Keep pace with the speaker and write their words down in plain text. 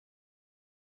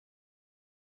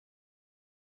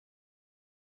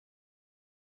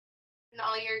and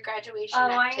all your graduation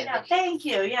activities. I know. Thank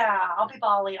you. Yeah, I'll be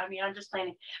balling. I mean, I'm just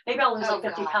planning. Maybe I'll lose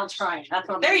 50 pounds trying. That's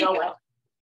what I'm going to go with.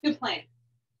 Good plan.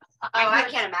 I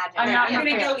can't imagine. I'm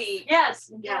going to go eat.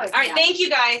 Yes. All right. Thank you,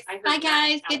 guys. Bye,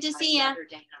 guys. Good to see you. I'm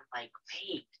like,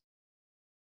 great.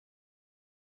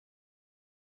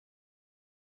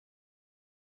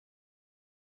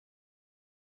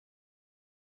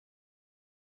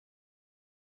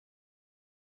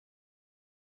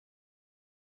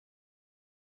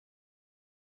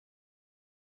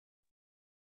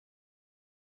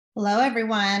 Hello,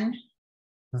 everyone.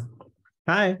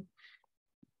 Hi.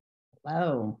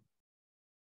 Hello.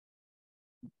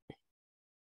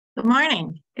 Good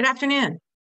morning. Good afternoon.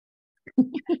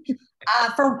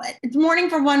 It's morning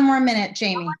for one more minute,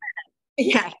 Jamie.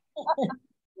 Yeah.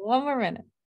 One more minute.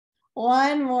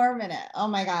 One more minute. Oh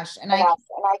my gosh. And I can't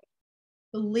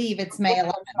believe it's May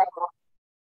 11th.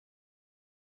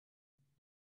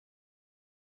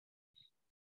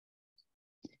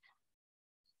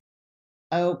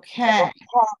 Okay.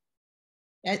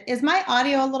 Is my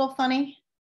audio a little funny?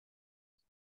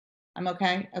 I'm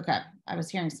okay. Okay. I was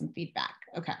hearing some feedback.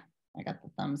 Okay. I got the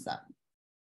thumbs up.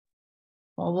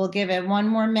 Well, we'll give it one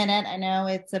more minute. I know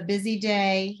it's a busy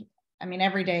day. I mean,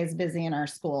 every day is busy in our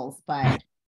schools, but I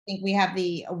think we have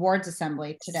the awards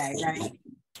assembly today, right?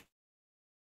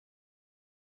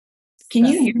 Can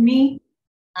you hear me?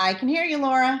 I can hear you,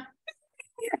 Laura.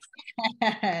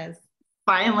 Yes.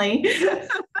 Finally. Yeah.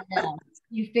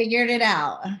 You figured it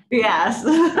out. Yes.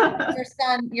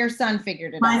 Your son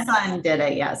figured it out. My son did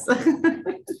it, yes.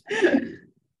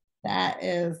 That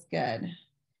is good.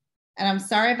 And I'm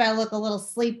sorry if I look a little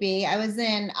sleepy. I was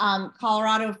in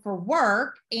Colorado for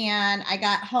work and I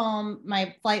got home.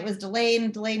 My flight was delayed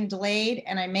and delayed and delayed.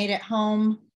 And I made it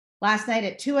home last night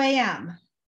at 2 a.m.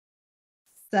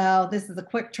 So this is a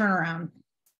quick turnaround.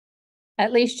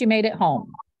 At least you made it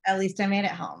home. At least I made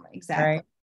it home. Exactly. Right.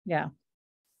 Yeah.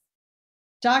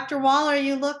 Dr. Waller,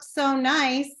 you look so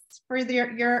nice for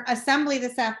your assembly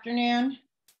this afternoon.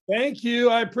 Thank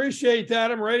you. I appreciate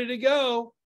that. I'm ready to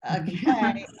go.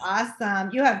 Okay,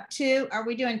 awesome. You have two. Are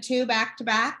we doing two back to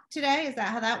back today? Is that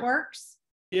how that works?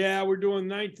 Yeah, we're doing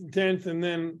 9th and 10th and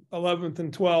then 11th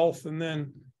and 12th. And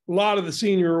then a lot of the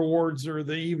senior awards are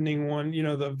the evening one, you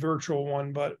know, the virtual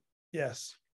one, but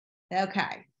yes.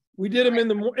 Okay. We did them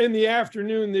in the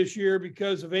afternoon this year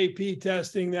because of AP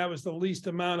testing. That was the least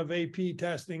amount of AP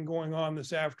testing going on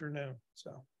this afternoon.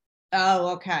 So.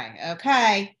 Oh, okay.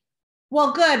 Okay.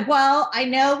 Well, good. Well, I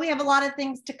know we have a lot of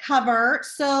things to cover,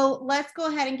 so let's go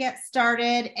ahead and get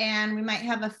started, and we might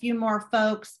have a few more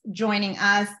folks joining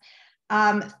us.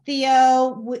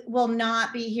 Theo will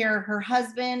not be here. Her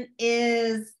husband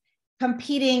is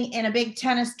competing in a big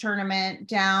tennis tournament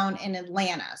down in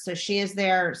Atlanta, so she is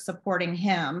there supporting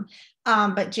him.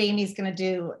 But Jamie's going to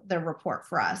do the report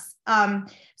for us.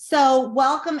 So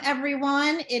welcome,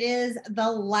 everyone. It is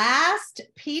the last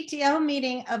PTO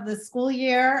meeting of the school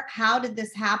year. How did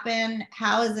this happen?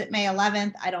 How is it May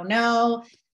 11th? I don't know.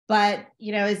 But,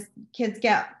 you know, as kids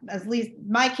get, at least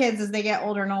my kids, as they get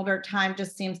older and older, time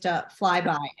just seems to fly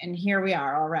by. And here we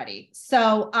are already.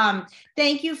 So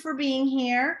thank you for being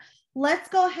here. Let's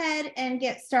go ahead and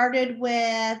get started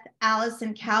with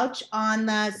Allison Couch on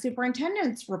the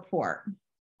superintendent's report.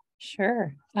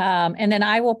 Sure. And then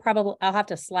I'll have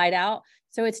to slide out.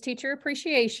 So it's Teacher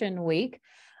Appreciation Week.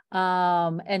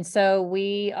 And so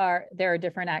there are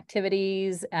different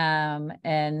activities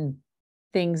and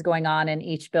things going on in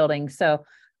each building. So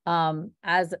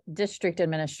as district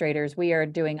administrators, we are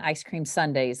doing ice cream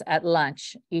sundaes at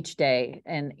lunch each day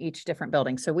in each different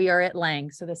building. So we are at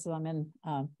Lang. So I'm in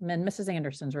Mrs.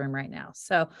 Anderson's room right now.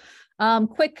 So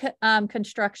quick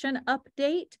construction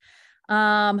update.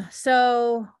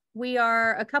 So we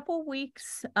are a couple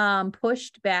weeks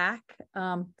pushed back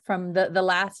from the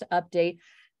last update.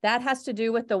 That has to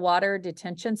do with the water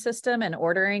detention system and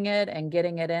ordering it and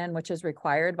getting it in, which is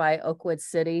required by Oakwood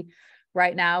City.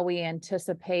 Right now, we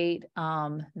anticipate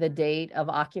the date of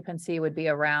occupancy would be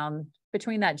around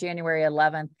between that January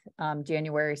 11th,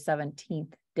 January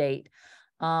 17th date.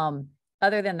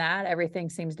 Other than that, everything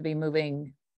seems to be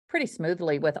moving pretty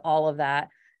smoothly with all of that.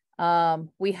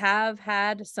 We have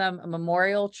had some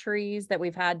memorial trees that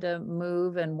we've had to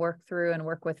move and work through and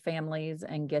work with families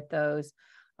and get those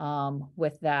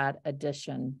with that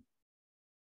addition.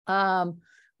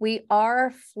 We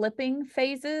are flipping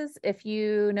phases. If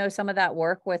you know some of that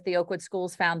work with the Oakwood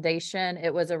Schools Foundation,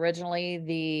 it was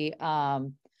originally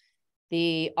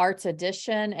the arts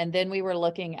addition, and then we were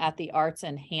looking at the arts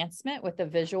enhancement with the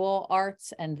visual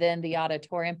arts and then the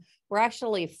auditorium. We're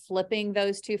actually flipping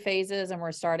those two phases, and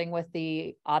we're starting with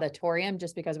the auditorium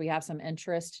just because we have some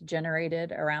interest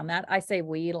generated around that. I say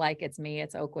we, like it's me,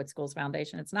 it's Oakwood Schools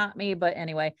Foundation. It's not me, but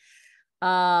anyway.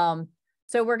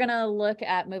 So we're going to look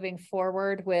at moving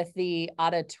forward with the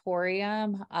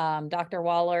auditorium. Dr.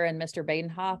 Waller and Mr.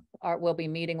 Badenhoff will be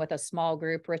meeting with a small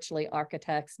group, Richley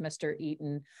Architects, Mr.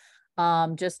 Eaton,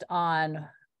 just on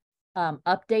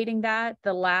updating that.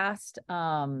 The last,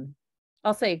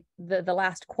 I'll say the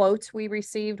last quotes we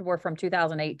received were from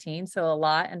 2018. So a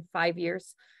lot in 5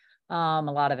 years, a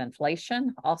lot of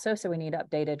inflation also. So we need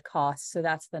updated costs. So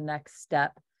that's the next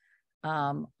step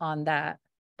on that.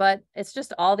 But it's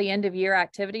just all the end of year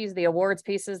activities, the awards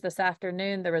pieces this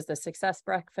afternoon. There was the success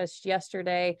breakfast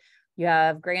yesterday. You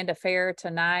have grand affair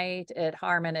tonight at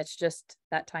Harmon. It's just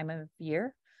that time of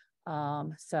year.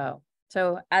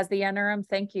 So as the interim,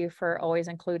 thank you for always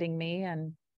including me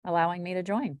and allowing me to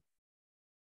join.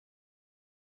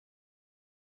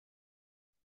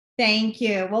 Thank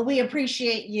you. Well, we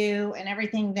appreciate you and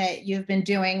everything that you've been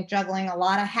doing, juggling a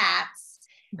lot of hats.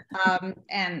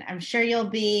 And I'm sure you'll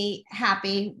be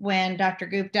happy when Dr.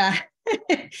 Gupta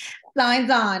signs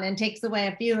on and takes away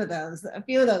a few of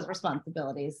those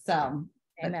responsibilities. So,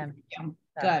 amen.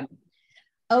 Good.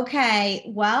 Okay.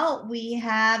 Well, we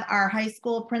have our high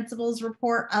school principals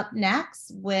report up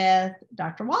next with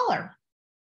Dr. Waller.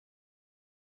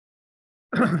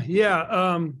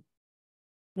 Yeah.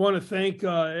 Want to thank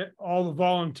all the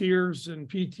volunteers and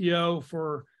PTO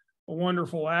for a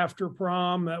wonderful after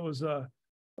prom. That was a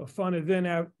fun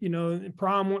event. You know,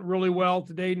 prom went really well at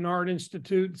the Dayton Art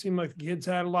Institute. It seemed like the kids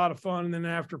had a lot of fun. And then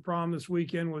after prom this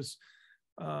weekend was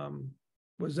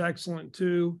excellent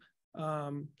too.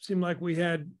 Seemed like we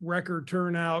had record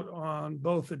turnout on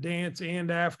both the dance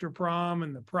and after prom,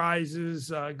 and the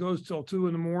prizes goes till 2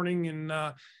 a.m.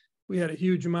 And we had a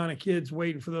huge amount of kids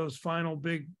waiting for those final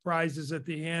big prizes at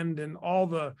the end, and all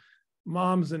the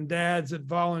moms and dads that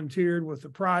volunteered with the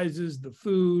prizes, the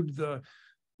food, the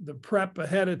prep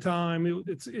ahead of time.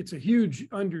 It's a huge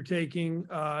undertaking,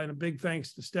 and a big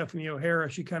thanks to Stephanie O'Hara.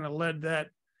 She kind of led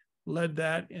that,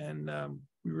 and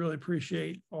we really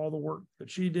appreciate all the work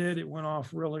that she did. It went off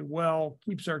really well,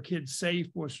 keeps our kids safe,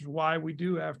 which is why we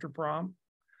do after prom.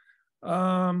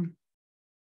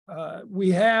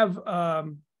 We have,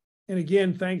 and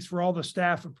again, thanks for all the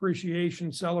staff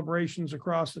appreciation celebrations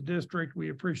across the district. We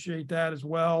appreciate that as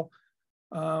well.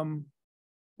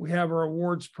 We have our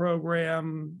awards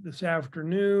program this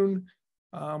afternoon.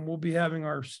 We'll be having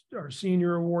our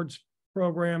senior awards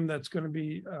program. That's going to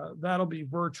be, that'll be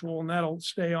virtual, and that'll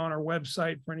stay on our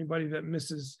website for anybody that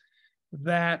misses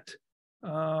that.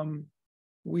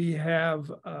 We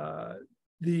have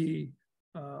the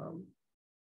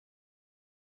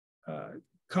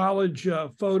college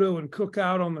photo and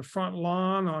cookout on the front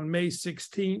lawn on May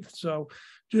 16th. So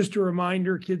just a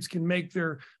reminder, kids can make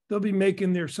they'll be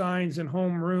making their signs in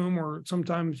homeroom, or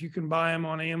sometimes you can buy them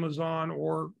on Amazon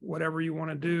or whatever you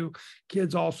want to do.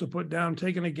 Kids also put down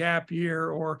taking a gap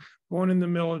year or going in the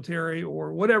military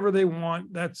or whatever they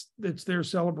want. That's their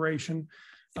celebration.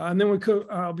 And then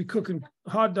I'll be cooking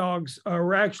hot dogs.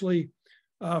 We're actually,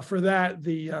 for that,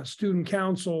 the student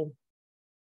council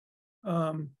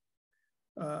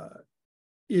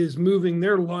is moving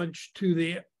their lunch to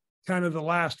the kind of the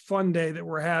last fun day that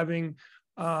we're having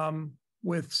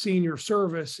with senior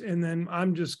service. And then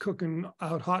I'm just cooking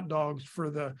out hot dogs for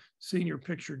the senior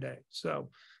picture day. So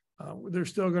they're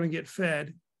still going to get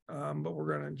fed, but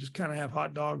we're going to just kind of have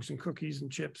hot dogs and cookies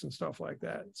and chips and stuff like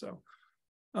that. So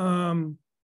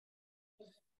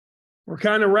we're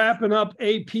kind of wrapping up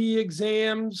AP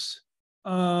exams.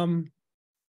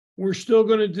 We're still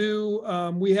going to do, I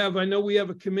know we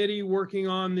have a committee working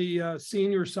on the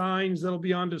senior signs that'll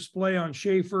be on display on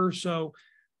Schaefer. So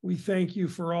we thank you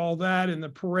for all that. And the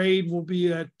parade will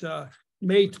be at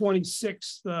May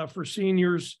 26th for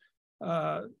seniors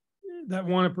that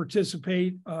want to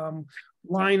participate.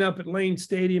 Line up at Lane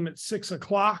Stadium at 6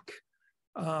 o'clock.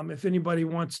 If anybody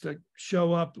wants to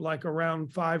show up like around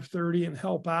 5:30 and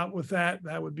help out with that,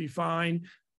 that would be fine.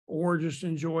 Or just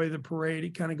enjoy the parade.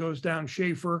 It kind of goes down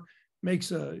Schaefer,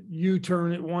 makes a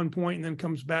U-turn at one point, and then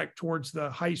comes back towards the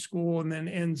high school, and then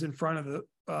ends in front of the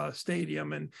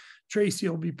stadium. And Tracy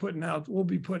we'll be putting out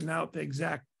the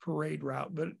exact parade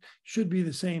route, but it should be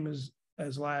the same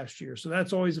as last year. So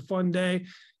that's always a fun day.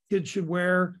 Kids should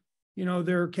wear,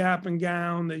 their cap and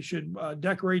gown. They should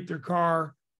decorate their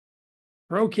car,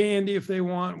 throw candy if they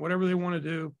want, whatever they want to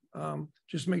do.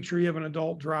 Just make sure you have an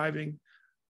adult driving.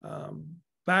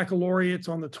 Baccalaureate's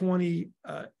on the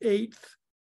 28th.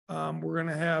 We're going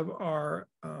to have our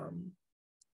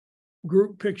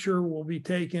group picture will be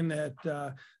taken at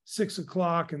 6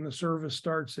 o'clock, and the service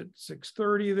starts at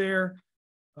 6:30 there.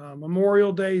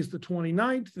 Memorial Day is the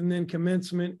 29th, and then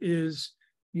commencement is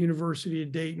University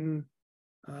of Dayton.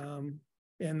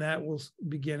 And that will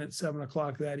begin at 7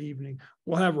 o'clock that evening.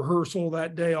 We'll have rehearsal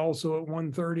that day also at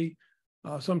 1:30.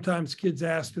 Sometimes kids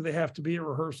ask, do they have to be at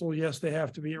rehearsal? Yes, they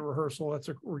have to be at rehearsal. That's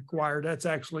required. That's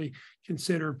actually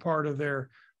considered part of their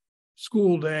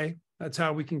school day. That's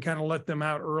how we can kind of let them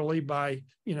out early by,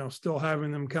 still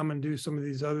having them come and do some of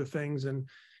these other things, and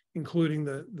including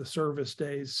the service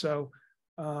days. So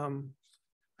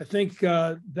I think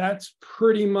that's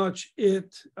pretty much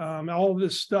it. All of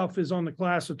this stuff is on the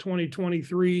class of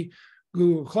 2023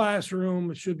 Google Classroom.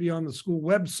 It should be on the school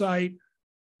website,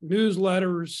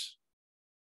 newsletters,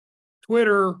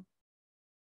 Twitter,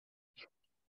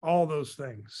 all those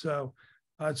things. So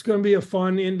it's going to be a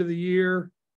fun end of the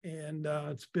year, and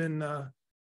it's been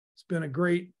a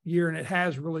great year, and it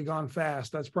has really gone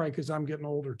fast. That's probably because I'm getting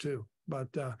older too, but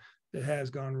it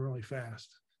has gone really fast.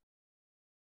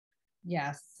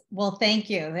 Yes. Well, thank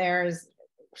you. We have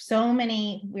so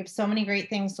many great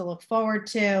things to look forward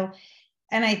to.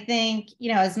 And I think,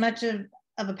 as much of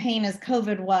a pain as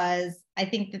COVID was, I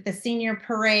think that the senior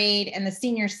parade and the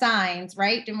senior signs,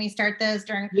 right? Didn't we start those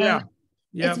during COVID?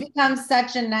 Yeah. It's become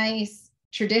such a nice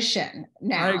tradition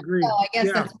now. I agree. So I guess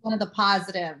Yeah. that's one of the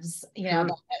positives, Sure.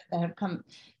 that have come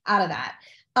out of that.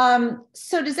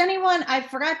 So I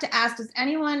forgot to ask, does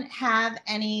anyone have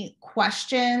any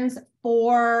questions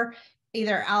for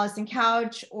either Allison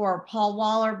Couch or Paul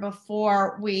Waller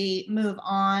before we move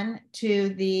on to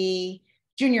the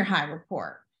junior high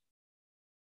report?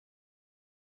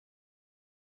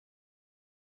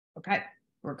 Okay,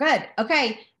 we're good.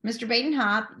 Okay, Mr.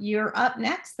 Badenhop, you're up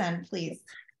next then, please.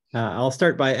 I'll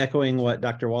start by echoing what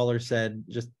Dr. Waller said.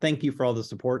 Just thank you for all the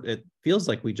support. It feels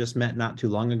like we just met not too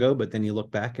long ago, but then you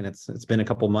look back and it's been a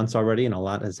couple months already, and a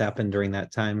lot has happened during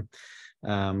that time.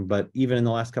 But even in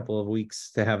the last couple of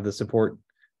weeks, to have the support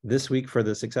this week for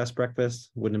the Success Breakfast,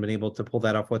 wouldn't have been able to pull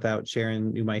that off without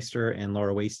Sharon Neumeister and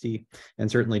Laura Wasty, and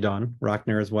certainly Dawn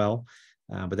Rockner as well.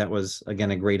 But that was,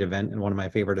 again, a great event and one of my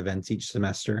favorite events each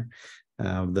semester.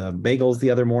 The bagels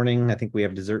the other morning, I think we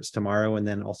have desserts tomorrow, and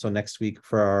then also next week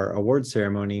for our award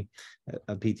ceremony,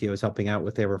 PTO is helping out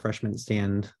with their refreshment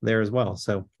stand there as well.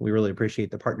 So we really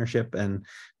appreciate the partnership, and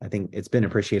I think it's been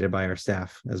appreciated by our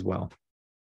staff as well.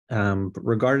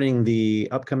 Regarding the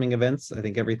upcoming events, I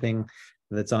think everything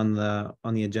that's on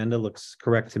the agenda looks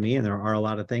correct to me, and there are a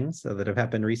lot of things that have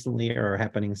happened recently or are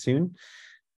happening soon.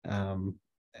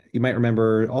 You might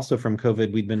remember also from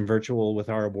COVID, we'd been virtual with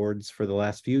our awards for the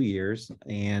last few years,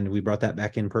 and we brought that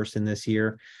back in person this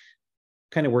year,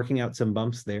 kind of working out some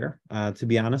bumps there, to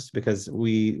be honest, because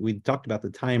we talked about the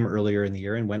time earlier in the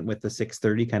year and went with the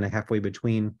 6:30, kind of halfway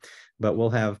between, but we'll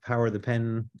have Power the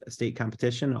Pen state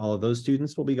competition. All of those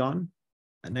students will be gone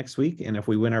next week. And if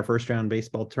we win our first round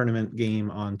baseball tournament game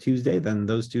on Tuesday, then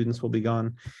those students will be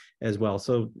gone as well.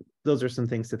 So those are some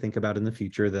things to think about in the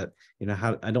future, that,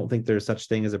 I don't think there's such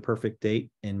thing as a perfect date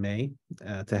in May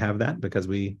to have that, because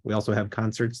we also have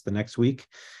concerts the next week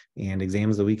and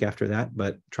exams the week after that,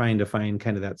 but trying to find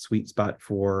kind of that sweet spot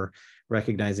for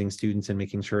recognizing students and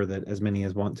making sure that as many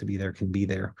as want to be there can be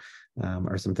there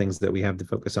are some things that we have to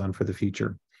focus on for the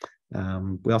future.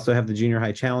 We also have the Junior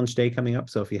High Challenge Day coming up.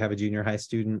 So if you have a junior high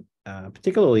student,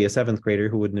 particularly a 7th grader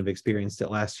who wouldn't have experienced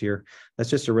it last year, that's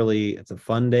just it's a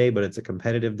fun day, but it's a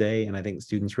competitive day. And I think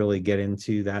students really get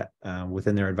into that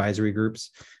within their advisory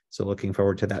groups. So looking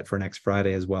forward to that for next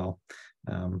Friday as well.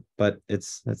 But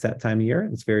it's that time of year.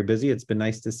 It's very busy. It's been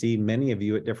nice to see many of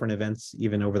you at different events,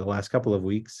 even over the last couple of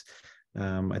weeks.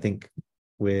 I think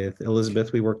with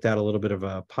Elizabeth, we worked out a little bit of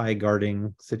a pie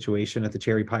guarding situation at the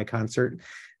cherry pie concert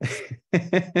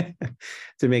to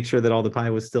make sure that all the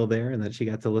pie was still there and that she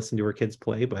got to listen to her kids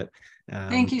play. But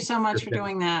thank you so much for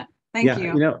doing that. Thank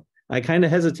you. I kind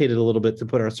of hesitated a little bit to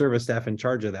put our service staff in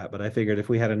charge of that, but I figured if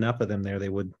we had enough of them there, they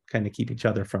would kind of keep each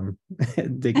other from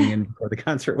digging in before the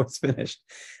concert was finished.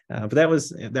 But that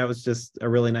was just a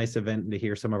really nice event to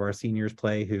hear some of our seniors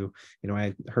play who,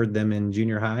 I heard them in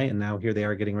junior high, and now here they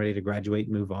are getting ready to graduate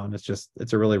and move on.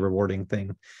 It's a really rewarding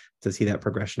thing to see that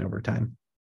progression over time.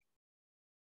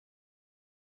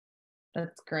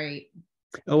 That's great.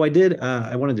 Oh,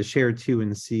 I wanted to share too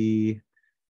and see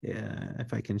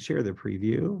if I can share the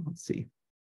preview. Let's see.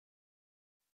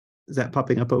 Is that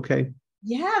popping up okay?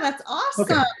 Yeah, that's awesome.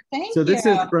 Okay. Thank you. So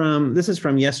this is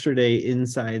from yesterday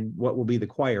inside what will be the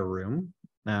choir room.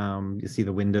 You see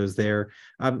the windows there.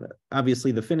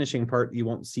 Obviously the finishing part, you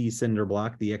won't see cinder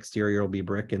block. The exterior will be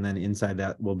brick, and then inside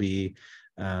that will be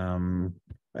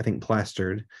I think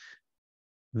plastered.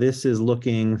 This is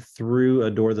looking through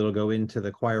a door that'll go into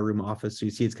the choir room office. So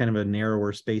you see it's kind of a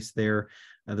narrower space there.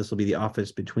 This will be the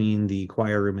office between the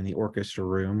choir room and the orchestra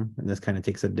room. And this kind of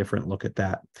takes a different look at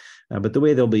that. But the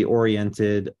way they'll be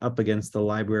oriented, up against the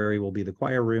library will be the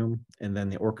choir room, and then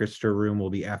the orchestra room will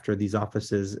be after these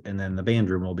offices, and then the band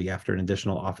room will be after an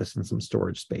additional office and some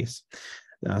storage space.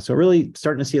 So really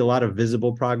starting to see a lot of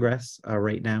visible progress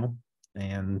right now.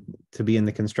 And to be in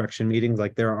the construction meetings,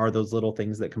 like there are those little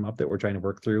things that come up that we're trying to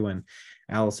work through. And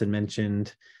Allison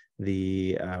mentioned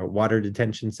the water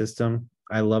detention system.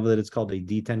 I love that it's called a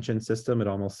detention system. It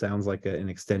almost sounds like an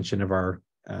extension of our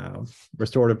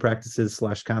restorative practices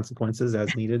 / consequences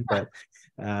as needed. But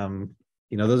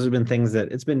those have been things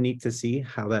that it's been neat to see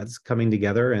how that's coming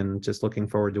together, and just looking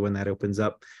forward to when that opens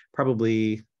up.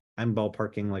 Probably I'm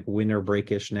ballparking like winter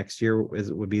break-ish next year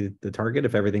would be the target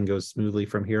if everything goes smoothly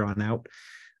from here on out.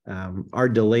 Our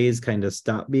delays kind of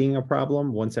stop being a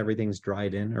problem once everything's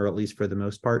dried in, or at least for the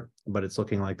most part, but it's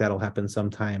looking like that'll happen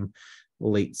sometime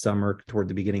late summer toward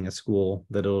the beginning of school,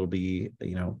 that it'll be,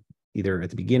 either at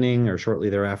the beginning or shortly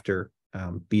thereafter,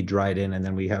 be dried in. And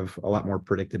then we have a lot more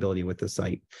predictability with the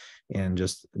site and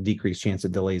just decreased chance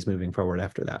of delays moving forward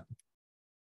after that.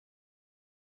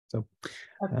 So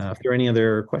if there are any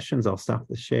other questions, I'll stop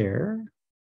the share.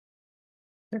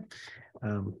 Okay.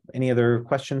 Any other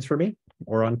questions for me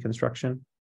or on construction?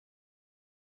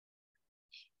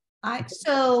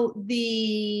 So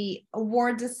the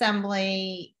awards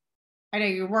assembly, I know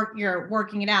you're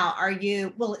working it out.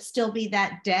 Will it still be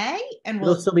that day? And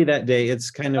it'll still be that day.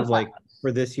 It's kind of like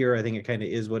for this year, I think it kind of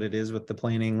is what it is with the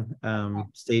planning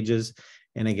stages.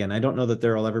 And again, I don't know that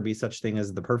there will ever be such thing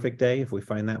as the perfect day. If we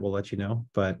find that, we'll let you know.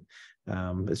 But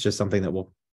it's just something that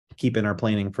we'll keep in our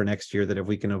planning for next year, that if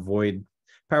we can avoid,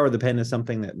 Power of the Pen is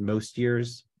something that most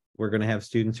years we're going to have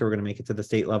students who are going to make it to the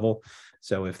state level.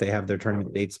 So if they have their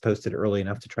tournament dates posted early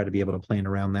enough, to try to be able to plan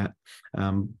around that.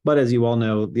 But as you all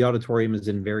know, the auditorium is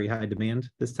in very high demand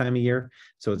this time of year.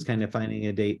 So it's kind of finding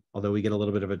a date, although we get a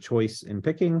little bit of a choice in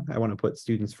picking. I want to put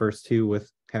students first too,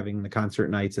 with having the concert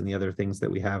nights and the other things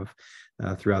that we have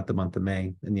throughout the month of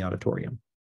May in the auditorium.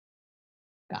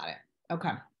 Got it.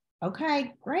 Okay.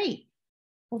 Okay, great.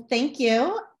 Well, thank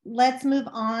you. Let's move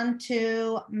on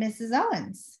to Mrs.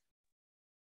 Owens.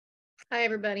 Hi,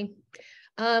 everybody.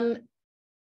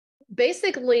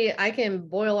 Basically, I can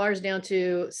boil ours down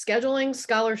to scheduling,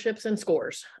 scholarships, and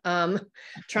scores.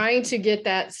 Trying to get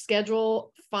that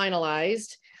schedule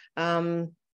finalized.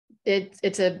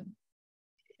 It's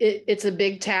a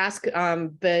big task,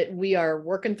 but we are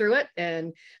working through it,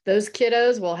 and those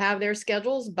kiddos will have their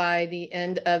schedules by the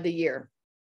end of the year.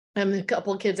 A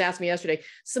couple of kids asked me yesterday,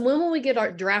 so when will we get our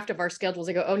draft of our schedules?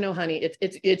 I go, oh no, honey,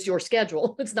 it's your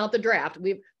schedule. It's not the draft.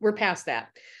 We're past that.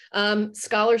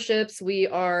 Scholarships, we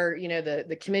are,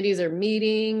 the committees are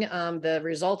meeting, the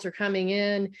results are coming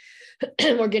in.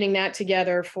 We're getting that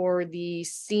together for the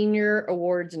senior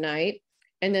awards night.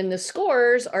 And then the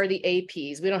scores are the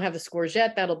APs. We don't have the scores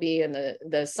yet. That'll be in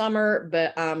the summer,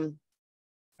 but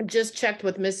just checked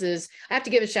with I have to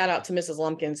give a shout out to Mrs.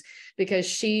 Lumpkins, because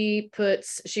she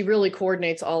really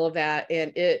coordinates all of that.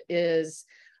 And it is,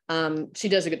 she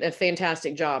does a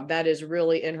fantastic job. That is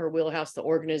really in her wheelhouse, the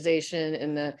organization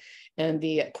and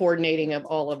the coordinating of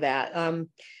all of that.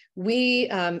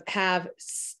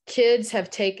 Kids have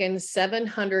taken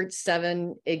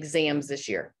 707 exams this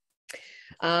year.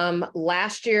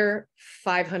 Last year,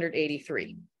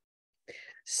 583.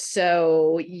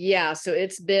 So yeah, so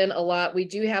it's been a lot. We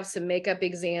do have some makeup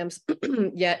exams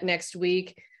yet next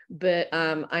week, but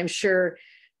I'm sure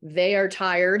they are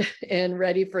tired and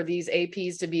ready for these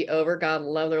APs to be over. God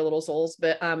love their little souls.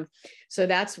 But so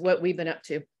that's what we've been up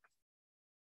to.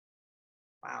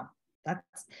 Wow.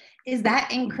 Is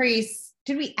that increase,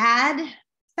 did we add, is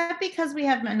that because we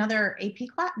have another AP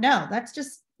class? No, that's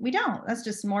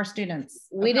just more students.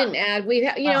 We didn't add,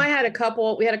 I had a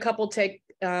couple take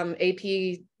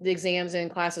AP exams in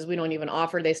classes we don't even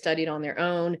offer. They studied on their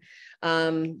own.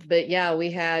 But yeah,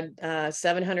 we had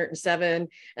 707,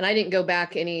 and I didn't go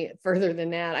back any further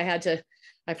than that.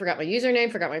 I forgot my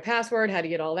username, forgot my password, had to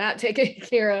get all that taken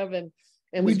care of. And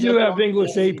we do have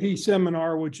English AP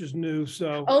seminar, which is new.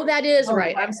 So oh, that is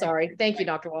right. I'm sorry. Thank you,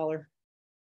 Dr. Waller.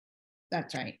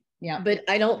 That's right. Yeah. But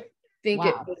I don't think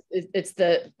it's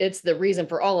the reason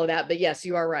for all of that. But yes,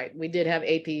 you are right. We did have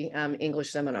AP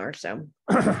English seminar. So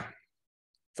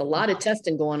it's a lot of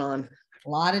testing going on. A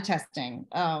lot of testing.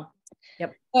 Oh,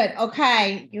 yep. Good.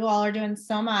 Okay. You all are doing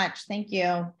so much. Thank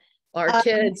you. Our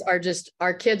kids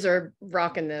are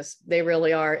rocking this. They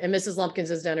really are. And Mrs. Lumpkins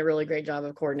has done a really great job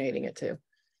of coordinating it too.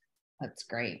 That's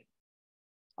great.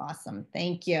 Awesome.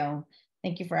 Thank you.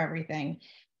 Thank you for everything.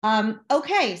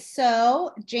 Okay,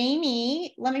 so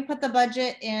Jamie, let me put the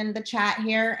budget in the chat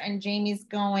here, and Jamie's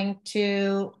going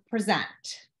to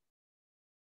present.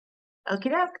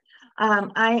 Okie doke.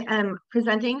 I am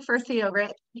presenting for Theo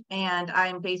Rich, and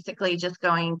I'm basically just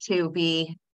going to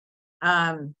be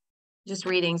just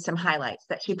reading some highlights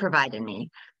that she provided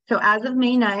me. So as of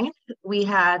May 9th, we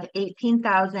have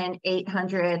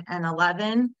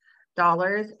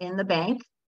 $18,811 in the bank.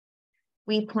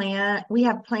 We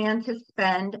have planned to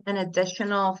spend an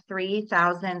additional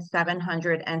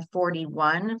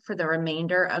 $3,741 for the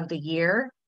remainder of the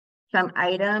year. Some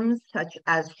items such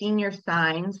as senior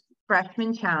signs,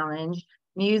 freshman challenge,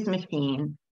 Muse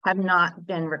machine have not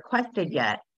been requested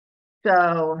yet.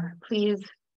 So please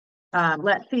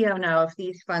let Theo know if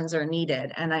these funds are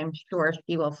needed, and I'm sure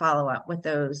she will follow up with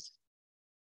those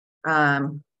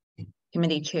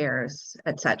committee chairs,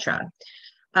 etc.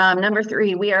 Number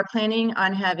 3, we are planning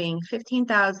on having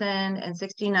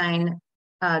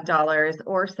 $15,069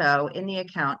 or so in the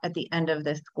account at the end of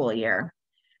this school year.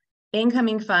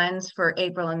 Incoming funds for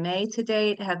April and May to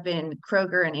date have been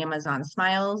Kroger and Amazon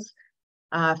Smiles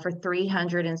for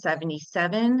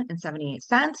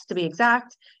 $377.78 to be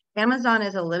exact. Amazon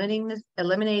is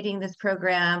eliminating this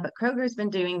program, but Kroger's been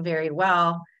doing very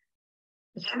well.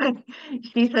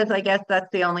 She says, I guess that's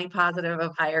the only positive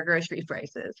of higher grocery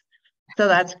prices. So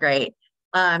that's great.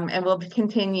 And we'll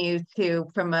continue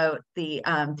to promote the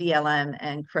DLM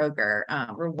and Kroger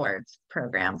rewards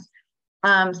programs.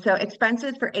 So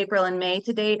expenses for April and May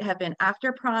to date have been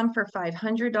After Prom for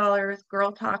 $500,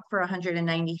 Girl Talk for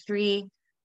 $193,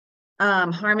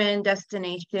 Harmon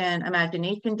Destination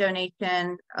Imagination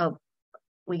donation,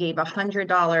 we gave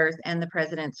 $100, and the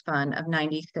President's Fund of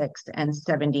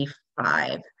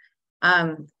 $96.75.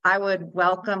 I would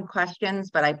welcome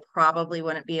questions, but I probably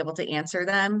wouldn't be able to answer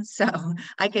them. So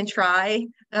I can try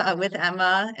with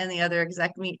Emma and the other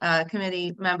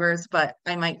committee members, but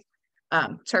I might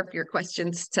turf your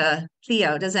questions to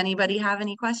Theo. Does anybody have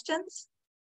any questions?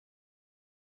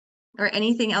 Or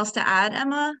anything else to add,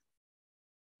 Emma?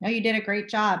 No, you did a great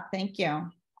job. Thank you.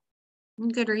 I'm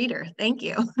a good reader. Thank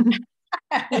you.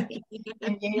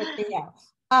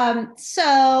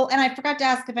 So, and I forgot to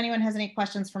ask if anyone has any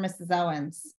questions for Mrs.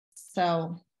 Owens.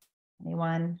 So,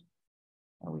 anyone?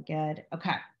 Are we good?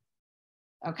 Okay.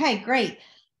 Okay, great.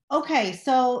 Okay,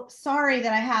 so sorry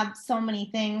that I have so many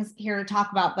things here to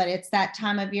talk about, but it's that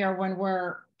time of year when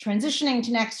we're transitioning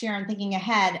to next year and thinking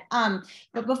ahead.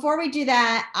 But before we do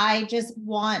that, I just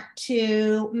want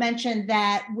to mention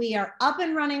that we are up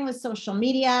and running with social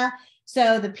media.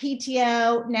 So the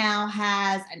PTO now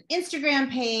has an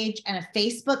Instagram page and a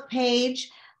Facebook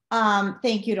page.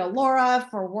 Thank you to Laura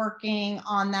for working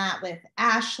on that with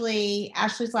Ashley.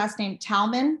 Ashley's last name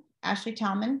Talman. Ashley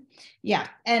Talman. Yeah.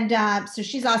 And so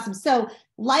she's awesome. So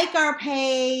like our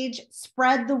page,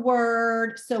 spread the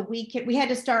word. So we had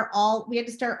to start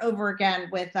over again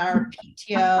with our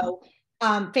PTO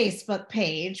Facebook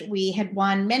page. We had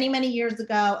one many, many years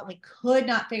ago, and we could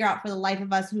not figure out for the life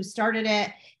of us who started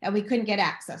it, and we couldn't get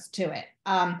access to it.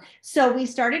 So we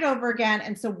started over again.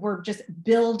 And so we're just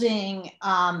building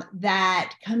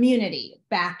that community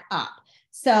back up.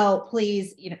 So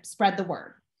please, spread the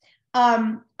word.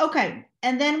 Okay.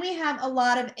 And then we have a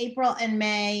lot of April and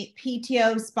May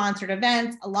PTO sponsored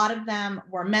events. A lot of them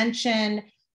were mentioned.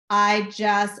 I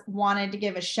just wanted to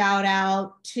give a shout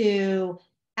out to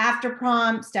After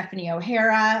Prom, Stephanie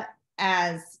O'Hara,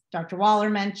 as Dr. Waller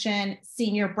mentioned.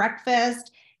 Senior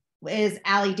Breakfast is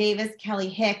Allie Davis, Kelly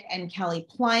Hick, and Kelly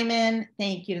Plyman.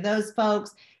 Thank you to those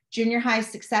folks. Junior High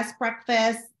Success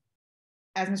Breakfast,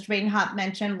 as Mr. Badenhop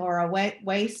mentioned, Laura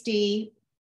Wasty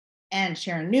and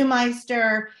Sharon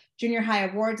Neumeister. Junior High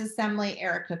Awards Assembly,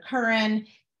 Erica Curran.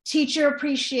 Teacher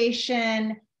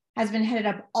Appreciation has been headed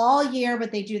up all year,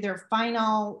 but they do their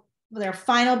final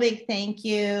big thank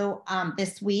you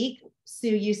this week.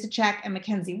 Sue Usacek and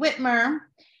Mackenzie Whitmer.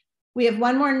 We have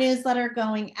one more newsletter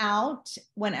going out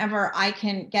whenever I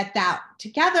can get that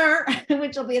together,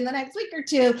 which will be in the next week or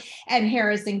two. And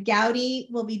Harrison Gowdy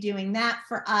will be doing that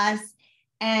for us.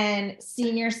 And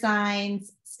Senior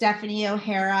Signs, Stephanie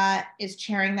O'Hara is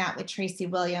chairing that with Tracy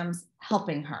Williams,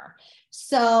 helping her.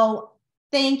 So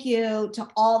thank you to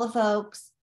all the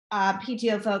folks,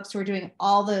 PTO folks who are doing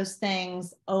all those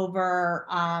things over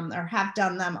or have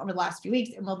done them over the last few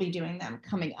weeks, and we'll be doing them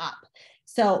coming up.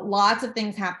 So lots of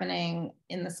things happening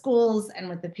in the schools and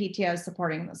with the PTO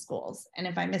supporting the schools. And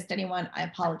if I missed anyone, I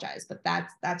apologize, but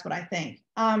that's what I think.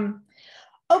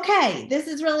 Okay, this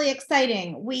is really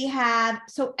exciting.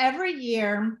 So every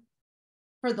year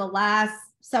for the last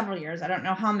several years, I don't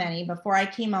know how many, before I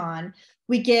came on,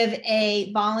 we give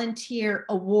a volunteer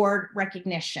award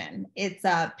recognition. It's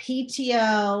a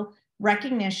PTO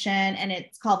recognition, and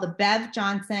it's called the Bev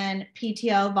Johnson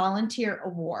PTO Volunteer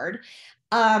Award.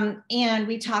 And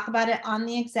we talk about it on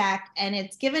the exec, and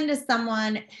it's given to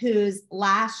someone whose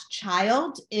last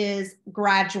child is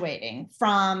graduating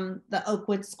from the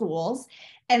Oakwood schools,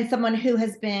 and someone who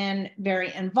has been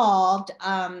very involved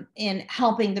in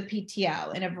helping the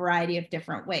PTO in a variety of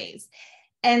different ways.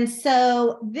 And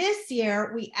so this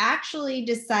year, we actually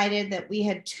decided that we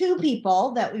had 2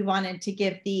 people that we wanted to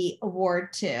give the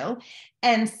award to.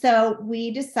 And so we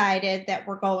decided that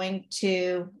we're going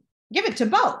to give it to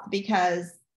both,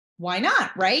 because why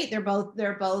not, right? They're both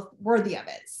worthy of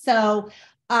it. So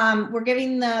we're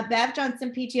giving the Bev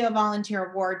Johnson PTO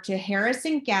Volunteer Award to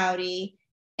Harrison Gowdy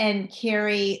and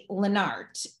Carrie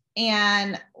Leonard.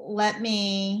 And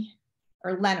Leonard,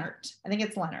 I think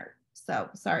it's Leonard. So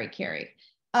sorry, Carrie.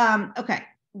 Okay,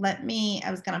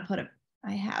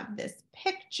 I have this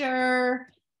picture.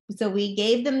 So we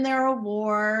gave them their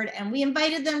award, and we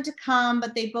invited them to come,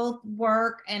 but they both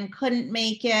work and couldn't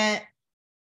make it.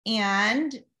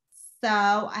 And so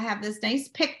I have this nice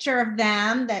picture of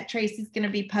them that Tracy's going to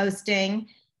be posting.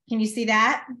 Can you see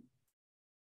that?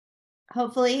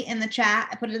 Hopefully in the chat.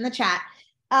 I put it in the chat.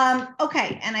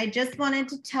 Okay, and I just wanted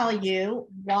to tell you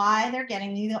why they're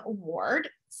getting the award.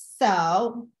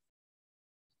 So,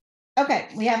 okay,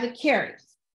 we have a Carrie.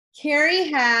 Carrie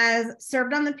has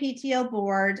served on the PTO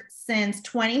board since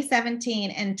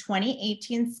 2017 and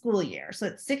 2018 school year. So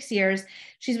it's 6 years.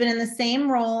 She's been in the same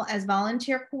role as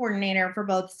volunteer coordinator for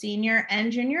both senior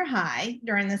and junior high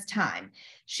during this time.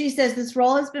 She says, this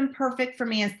role has been perfect for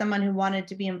me as someone who wanted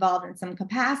to be involved in some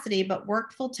capacity, but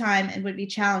worked full time and would be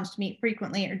challenged to meet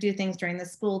frequently or do things during the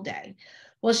school day.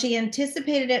 While she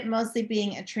anticipated it mostly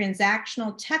being a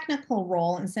transactional technical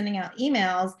role and sending out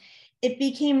emails, it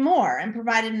became more and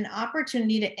provided an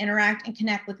opportunity to interact and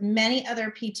connect with many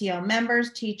other PTO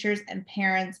members, teachers, and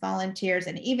parents, volunteers,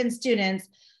 and even students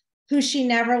who she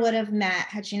never would have met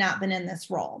had she not been in this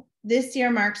role. This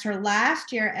year marks her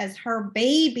last year as her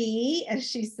baby, as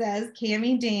she says,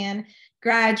 Cammie Dan,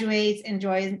 graduates and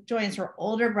joins her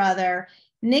older brother,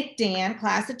 Nick Dan,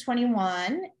 class of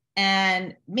 21,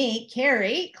 and me,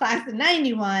 Carrie, class of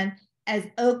 91, as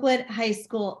Oakwood High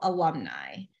School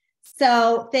alumni.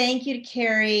 So thank you to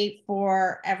Carrie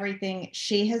for everything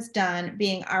she has done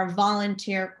being our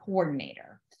volunteer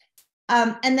coordinator.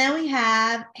 And then we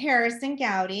have Harrison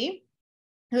Gowdy,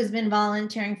 who's been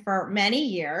volunteering for many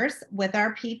years with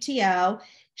our PTO.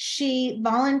 She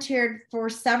volunteered for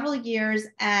several years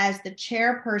as the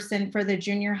chairperson for the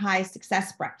Junior High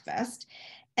Success Breakfast.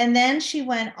 And then she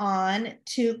went on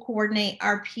to coordinate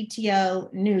our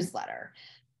PTO newsletter.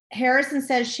 Harrison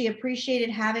says she appreciated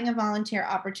having a volunteer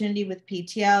opportunity with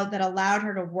PTO that allowed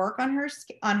her to work on her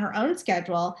own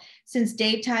schedule, since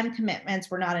daytime commitments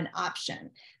were not an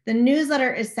option. The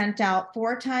newsletter is sent out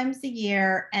 4 times a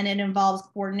year, and it involves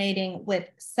coordinating with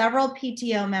several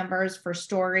PTO members for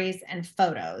stories and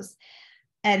photos.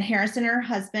 And Harrison and her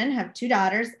husband have 2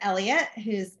 daughters, Elliot,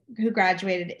 who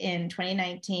graduated in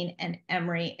 2019, and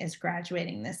Emery is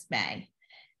graduating this May.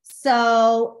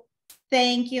 So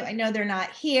thank you. I know they're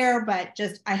not here, but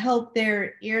just I hope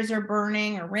their ears are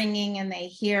burning or ringing and they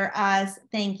hear us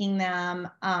thanking them.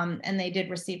 And they did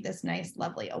receive this nice,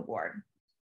 lovely award.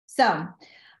 So,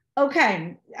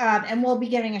 okay. And we'll be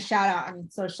giving a shout out on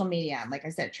social media. Like I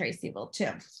said, Tracy will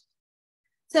too.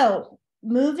 So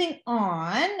moving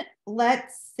on,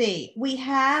 let's see. We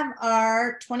have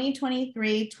our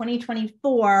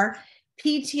 2023-2024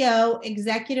 PTO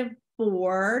Executive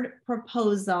Board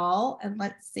proposal, and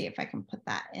let's see if I can put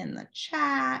that in the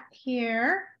chat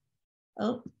here.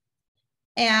 Oh,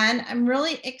 and I'm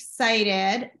really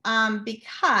excited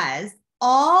because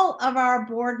all of our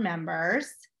board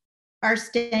members are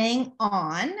staying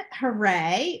on.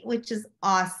 Hooray, which is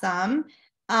awesome.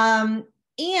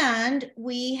 And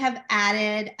we have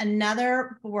added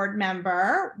another board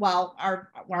member. Well,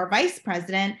 our vice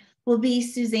president will be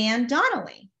Suzanne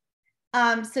Donnelly.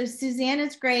 So Suzanne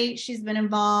is great. She's been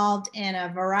involved in a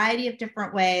variety of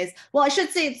different ways. Well, I should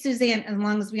say it's Suzanne as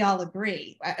long as we all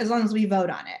agree, as long as we vote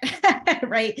on it,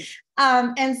 right?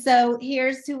 And so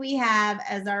here's who we have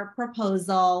as our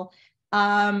proposal.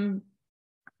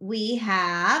 We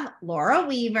have Laura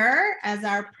Weaver as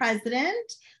our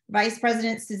president, vice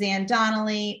president Suzanne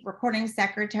Donnelly, recording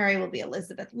secretary will be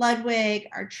Elizabeth Ludwig,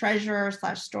 our treasurer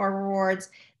 / store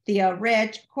rewards, Theo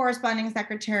Rich, corresponding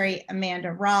secretary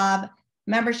Amanda Robb,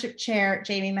 membership chair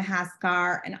Jamie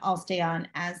Mahaskar, and I'll stay on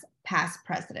as past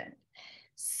president.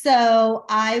 So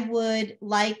I would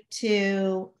like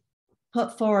to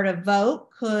put forward a vote.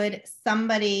 Could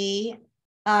somebody,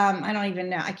 I don't even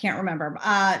know, I can't remember.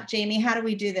 Jamie, how do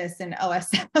we do this in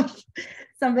OSF?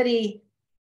 Somebody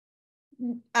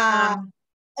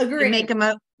agree. Make a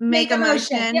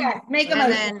motion. Yes, make a and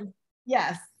motion. then-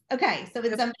 Yes. Okay. So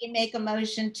would somebody make a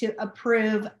motion to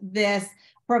approve this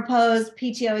proposed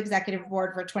PTO executive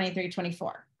board for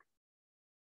 23-24?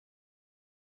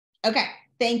 Okay.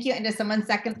 Thank you. And does someone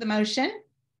second the motion?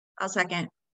 I'll second.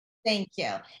 Thank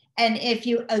you. And if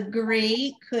you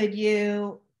agree, could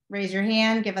you raise your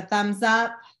hand, give a thumbs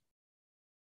up?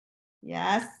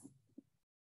 Yes.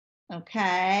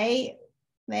 Okay.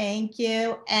 Thank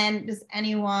you. And does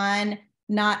anyone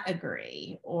not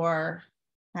agree or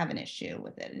have an issue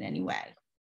with it in any way?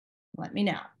 Let me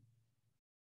know.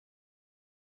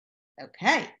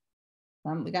 Okay.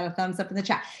 We got a thumbs up in the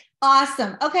chat.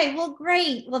 Awesome. Okay, well,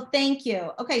 great. Well, thank you.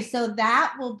 Okay, so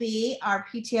that will be our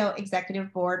PTO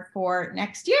executive board for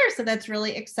next year. So that's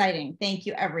really exciting. Thank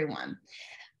you, everyone.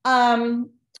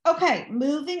 Okay,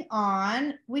 moving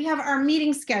on. We have our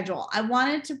meeting schedule. I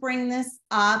wanted to bring this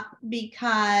up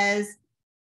because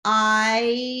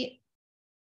I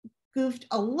goofed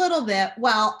a little bit.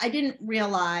 Well, I didn't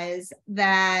realize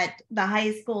that the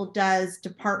high school does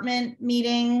department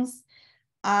meetings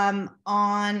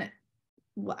on,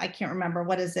 I can't remember,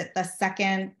 what is it, the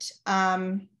second,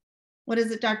 what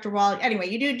is it, Dr. Wall? Anyway,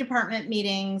 you do department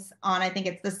meetings on, I think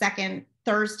it's the second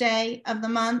Thursday of the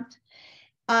month.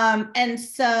 And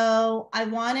so I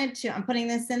wanted to, I'm putting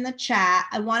this in the chat,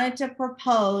 I wanted to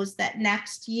propose that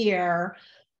next year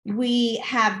we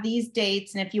have these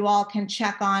dates, and if you all can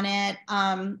check on it,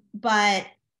 but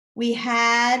we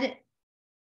had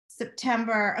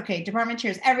September, okay, department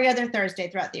chairs every other Thursday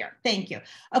throughout the year. Thank you.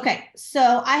 Okay,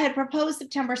 so I had proposed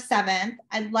September 7th.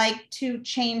 I'd like to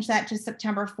change that to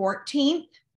September 14th,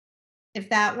 if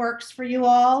that works for you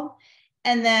all.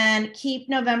 And then keep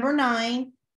November 9th,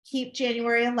 keep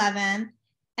January 11th.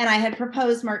 And I had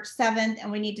proposed March 7th,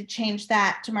 and we need to change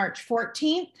that to March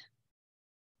 14th.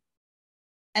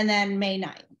 And then May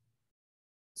 9th.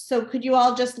 So could you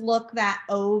all just look that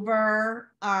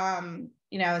over?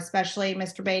 You know, especially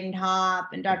Mr. Badenhop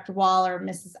and Dr. Waller,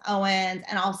 Mrs. Owens,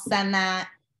 and I'll send that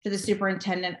to the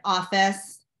superintendent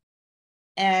office.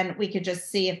 And we could just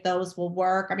see if those will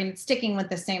work. I mean, sticking with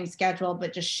the same schedule,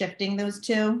 but just shifting those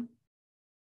two.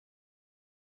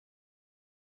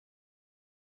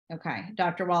 Okay,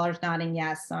 Dr. Waller's nodding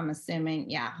yes, so I'm assuming,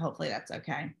 yeah, hopefully that's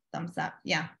okay. Thumbs up,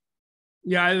 yeah.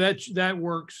 Yeah, that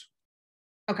works.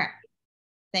 Okay,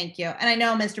 thank you. And I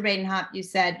know, Mr. Badenhop, you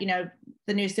said, you know,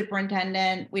 the new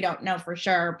superintendent, we don't know for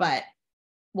sure, but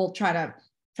we'll try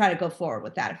to go forward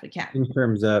with that if we can. In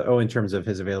terms of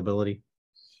his availability.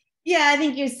 Yeah, I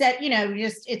think you said, you know,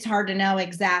 just it's hard to know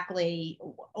exactly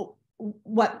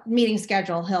what meeting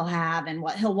schedule he'll have and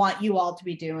what he'll want you all to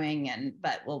be doing,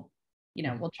 but we'll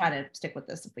try to stick with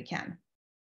this if we can.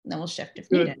 And then we'll shift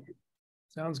if needed.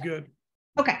 Sounds good.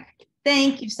 Okay.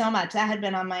 Thank you so much. That had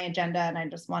been on my agenda, and I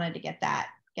just wanted to get that.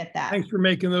 Thanks for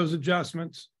making those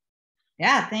adjustments.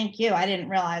 Yeah, thank you. I didn't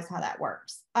realize how that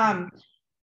works.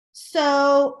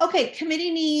 So, okay,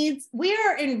 committee needs. We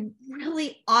are in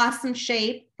really awesome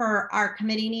shape for our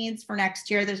committee needs for next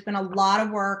year. There's been a lot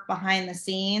of work behind the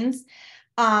scenes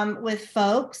with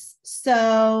folks.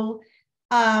 So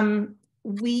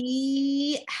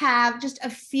we have just a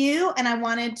few, and I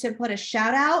wanted to put a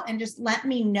shout out and just let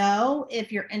me know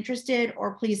if you're interested,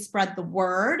 or please spread the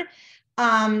word.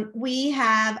 We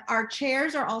have our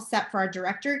chairs are all set for our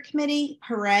directory committee.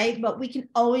 Hooray. But we can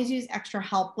always use extra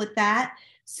help with that.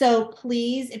 So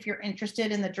please, if you're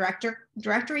interested in the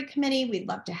directory committee, we'd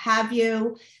love to have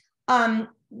you.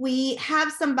 We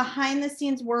have some behind the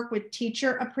scenes work with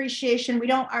teacher appreciation.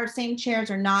 Our same chairs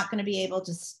are not going to be able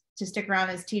to stick around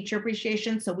as teacher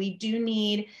appreciation. So we do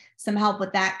need some help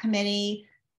with that committee.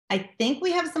 I think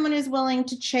we have someone who's willing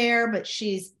to chair, but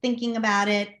she's thinking about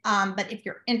it. But if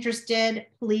you're interested,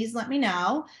 please let me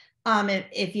know.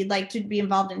 If you'd like to be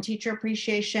involved in teacher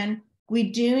appreciation, we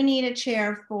do need a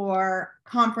chair for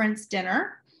conference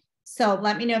dinner. So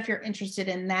let me know if you're interested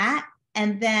in that.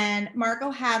 And then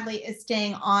Margot Hadley is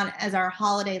staying on as our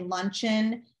holiday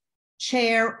luncheon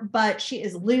chair, but she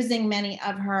is losing many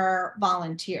of her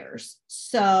volunteers.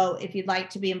 So if you'd like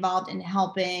to be involved in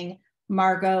helping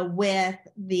Margot with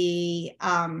the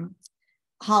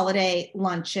holiday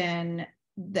luncheon,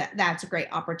 that's a great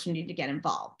opportunity to get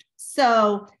involved.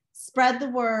 So spread the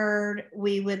word.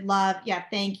 We would love, yeah,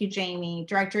 thank you, Jamie.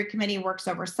 Directory committee works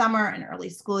over summer and early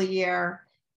school year,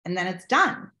 and then it's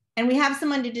done. And we have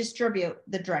someone to distribute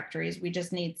the directories. We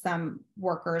just need some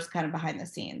workers kind of behind the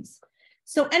scenes.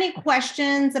 So any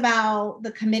questions about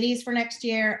the committees for next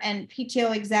year? And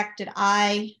PTO exec, did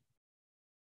I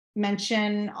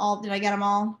mention all, did I get them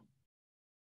all?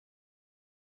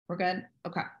 We're good?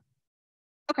 Okay.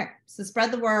 Okay, so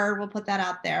spread the word, we'll put that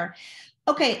out there.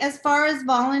 Okay, as far as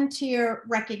volunteer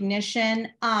recognition,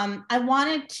 I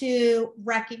wanted to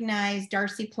recognize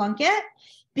Darcy Plunkett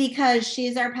because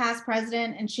she's our past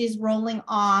president and she's rolling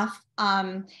off.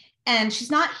 And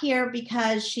she's not here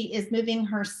because she is moving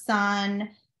her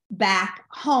son back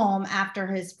home after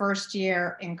his first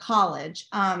year in college.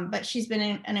 But she's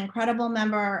been an incredible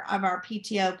member of our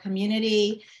PTO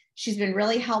community. She's been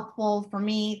really helpful for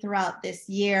me throughout this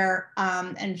year,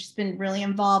 and she's been really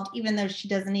involved, even though she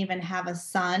doesn't even have a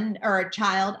son or a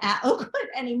child at Oakwood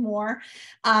anymore.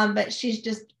 But she's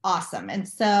just awesome. And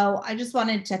so I just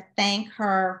wanted to thank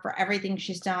her for everything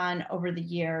she's done over the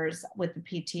years with the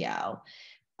PTO.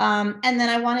 And then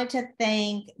I wanted to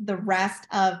thank the rest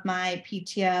of my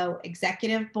PTO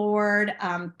executive board,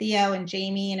 Theo and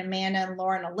Jamie and Amanda and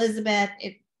Laura and Elizabeth.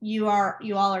 You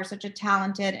all are such a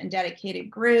talented and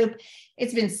dedicated group.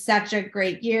 It's been such a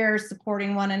great year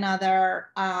supporting one another.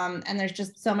 And there's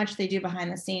just so much they do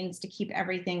behind the scenes to keep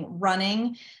everything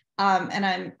running.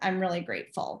 And I'm really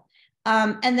grateful.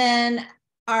 And then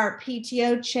our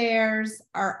PTO chairs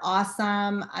are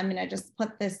awesome. I'm going to just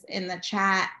put this in the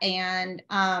chat and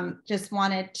just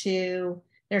wanted to,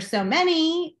 there's so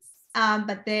many,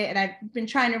 but I've been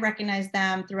trying to recognize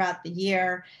them throughout the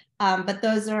year. But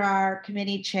those are our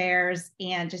committee chairs.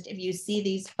 And just if you see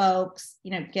these folks,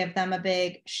 give them a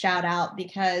big shout out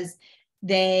because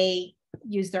they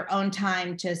use their own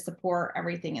time to support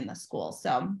everything in the school.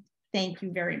 So thank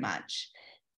you very much.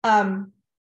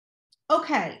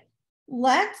 Okay,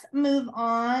 let's move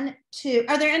on to,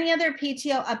 are there any other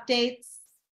PTO updates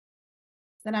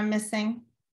that I'm missing?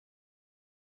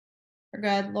 We're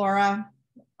good, Laura.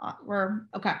 We're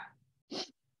okay.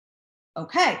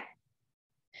 Okay.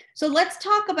 So let's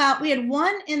talk about, we had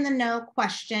one in the know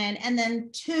question and then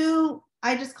two,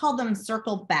 I just called them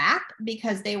circle back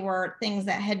because they were things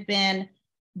that had been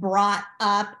brought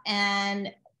up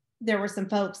and there were some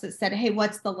folks that said, hey,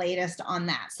 what's the latest on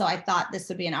that? So I thought this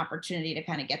would be an opportunity to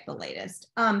kind of get the latest.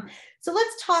 So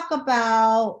let's talk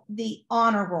about the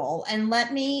honor roll and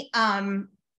let me try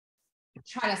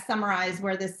to summarize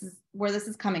where this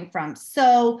is coming from.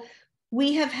 So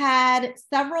we have had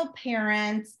several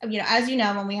parents, as you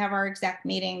know, when we have our exec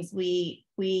meetings, we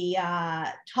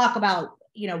talk about,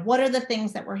 what are the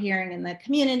things that we're hearing in the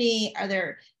community?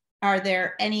 Are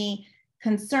there any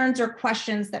concerns or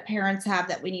questions that parents have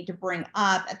that we need to bring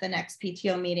up at the next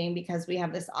PTO meeting because we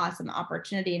have this awesome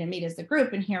opportunity to meet as a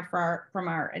group and hear from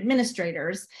our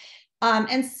administrators.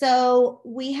 And so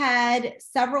we had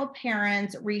several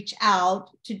parents reach out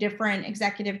to different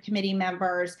executive committee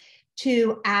members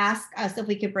to ask us if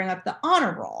we could bring up the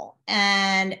honor roll.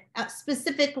 And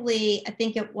specifically, I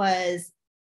think it was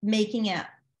making it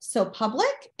so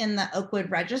public in the Oakwood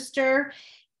Register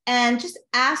and just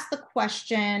ask the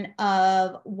question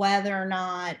of whether or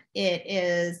not it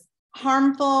is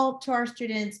harmful to our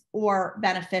students or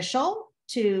beneficial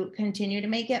to continue to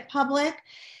make it public.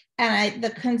 And the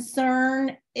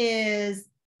concern is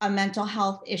a mental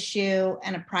health issue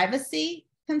and a privacy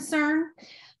concern.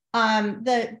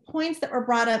 The points that were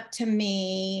brought up to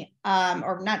me,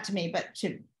 or not to me, but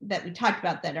that we talked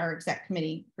about that our exec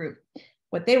committee group,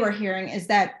 what they were hearing is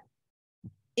that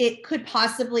it could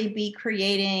possibly be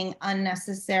creating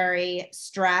unnecessary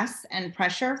stress and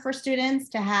pressure for students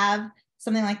to have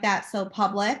something like that so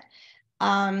public,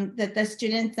 that the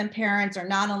students and parents are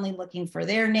not only looking for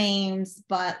their names,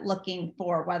 but looking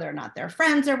for whether or not their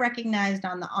friends are recognized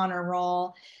on the honor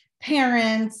roll.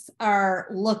 Parents are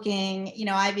looking,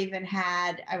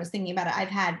 I was thinking about it, I've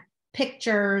had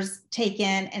pictures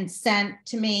taken and sent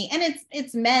to me, and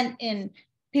it's meant in,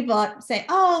 people say,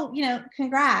 oh,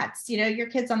 congrats, your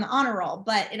kid's on the honor roll,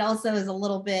 but it also is a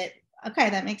little bit,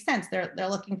 okay, that makes sense. They're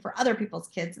looking for other people's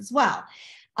kids as well.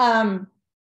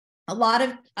 A lot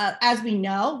of, as we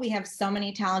know, we have so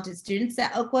many talented students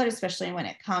at Oakwood, especially when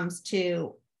it comes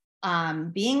to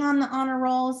being on the honor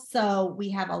roll. So we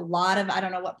have a lot of, I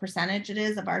don't know what percentage it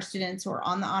is of our students who are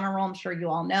on the honor roll. I'm sure you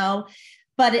all know,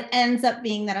 but it ends up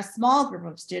being that a small group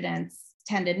of students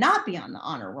tend to not be on the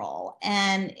honor roll.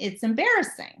 And it's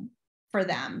embarrassing for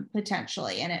them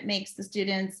potentially. And it makes the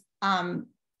students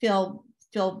feel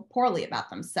poorly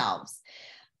about themselves.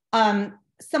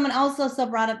 Someone else also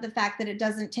brought up the fact that it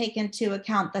doesn't take into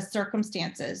account the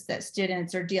circumstances that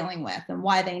students are dealing with and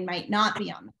why they might not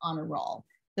be on the honor roll.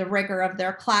 The rigor of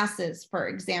their classes, for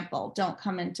example, don't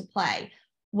come into play.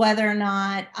 Whether or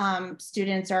not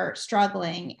students are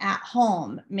struggling at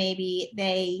home, maybe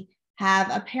they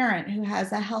have a parent who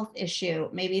has a health issue.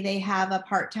 Maybe they have a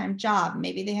part-time job.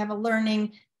 Maybe they have a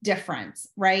learning difference,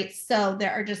 right? So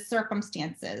there are just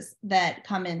circumstances that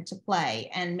come into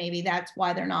play, and maybe that's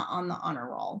why they're not on the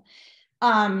honor roll.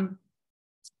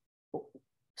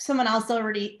 Someone else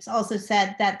also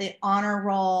said that the honor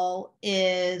roll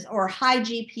is, or high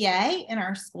GPA in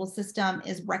our school system,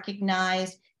 is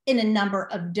recognized in a number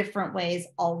of different ways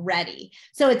already.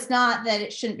 So it's not that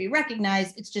it shouldn't be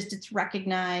recognized, it's just it's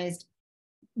recognized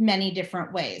many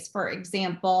different ways. For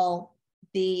example,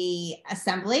 the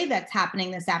assembly that's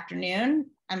happening this afternoon,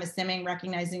 I'm assuming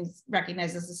recognizes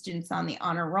the students on the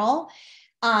honor roll.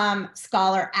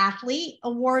 Scholar athlete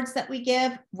awards that we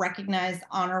give recognize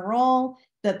honor roll.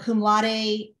 The cum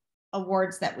laude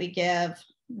awards that we give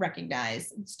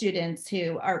recognize students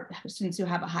who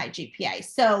have a high GPA.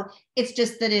 So it's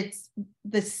just that it's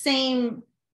the same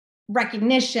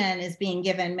recognition is being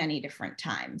given many different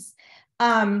times.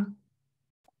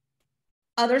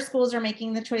 Other schools are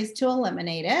making the choice to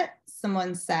eliminate it,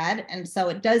 someone said, and so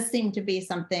it does seem to be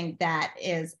something that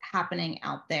is happening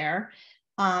out there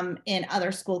in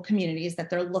other school communities,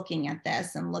 that they're looking at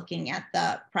this and looking at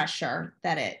the pressure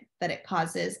that it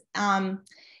causes.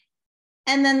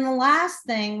 And then the last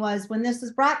thing was, when this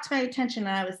was brought to my attention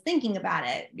and I was thinking about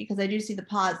it, because I do see the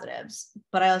positives,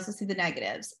 but I also see the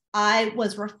negatives. I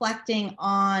was reflecting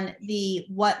on the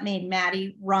What Made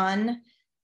Maddie Run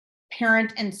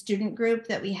parent and student group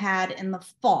that we had in the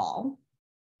fall,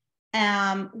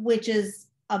 which is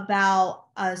about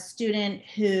a student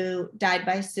who died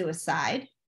by suicide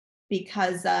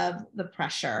because of the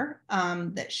pressure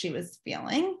that she was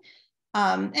feeling.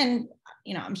 And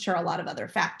I'm sure a lot of other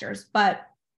factors, but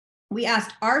we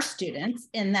asked our students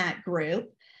in that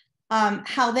group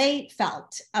how they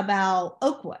felt about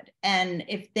Oakwood and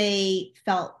if they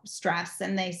felt stress,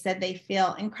 and they said they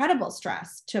feel incredible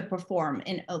stress to perform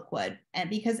in Oakwood, and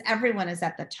because everyone is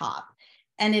at the top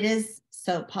and it is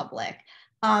so public.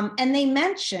 And they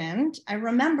mentioned, I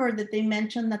remember that they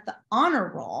mentioned that the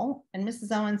honor roll, and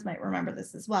Mrs. Owens might remember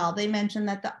this as well, they mentioned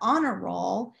that the honor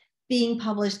roll being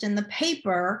published in the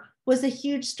paper was a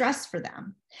huge stress for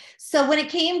them. So when it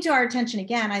came to our attention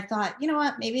again, I thought, you know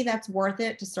what, maybe that's worth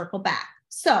it to circle back.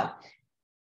 So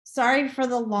sorry for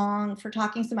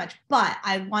talking so much, but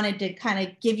I wanted to kind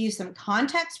of give you some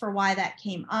context for why that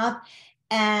came up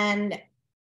and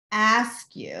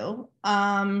ask you,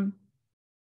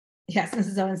 yes,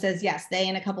 Mrs. Owen says, yes, they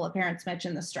and a couple of parents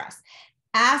mentioned the stress.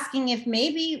 Asking if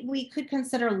maybe we could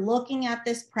consider looking at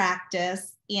this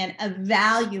practice and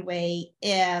evaluate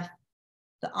if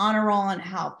the honor roll and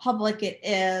how public it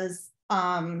is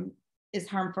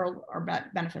harmful or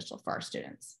beneficial for our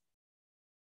students.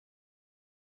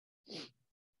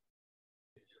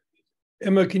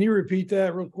 Emma, can you repeat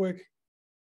that real quick?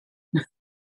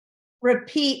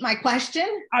 Repeat my question?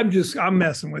 I'm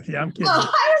messing with you. I'm kidding.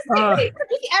 Oh, I was thinking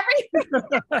repeat everything.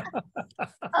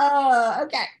 Oh,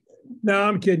 okay. No,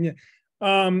 I'm kidding you.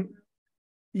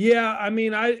 Yeah, I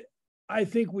mean, I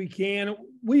think we can.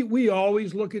 We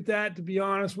always look at that, to be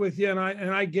honest with you, and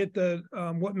I get the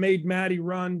What Made Maddie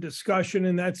Run discussion,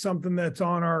 and that's something that's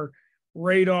on our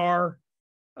radar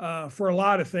for a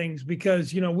lot of things,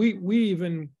 because we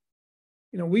even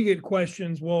we get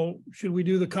questions. Well, should we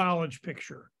do the college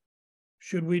picture?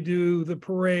 Should we do the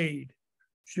parade?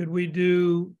 Should we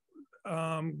do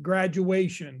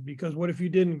graduation? Because what if you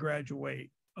didn't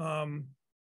graduate?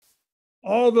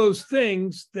 All those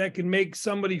things that can make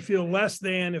somebody feel less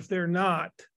than if they're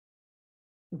not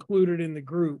included in the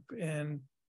group. And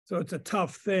so it's a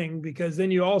tough thing, because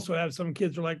then you also have some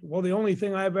kids are like, well, the only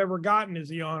thing I've ever gotten is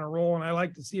the honor roll, and I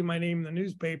like to see my name in the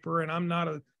newspaper, and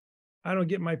I don't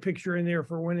get my picture in there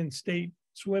for winning state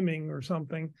swimming or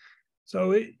something.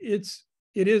 So it is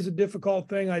a difficult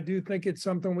thing. I do think it's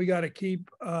something we got to keep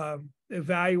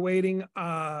evaluating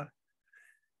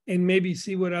and maybe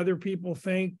see what other people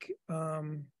think.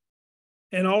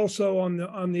 And also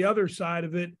on the other side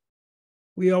of it,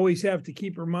 we always have to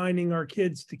keep reminding our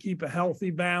kids to keep a healthy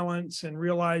balance and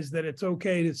realize that it's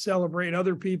okay to celebrate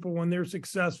other people when they're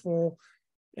successful,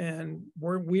 and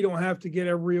we don't have to get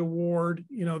every award.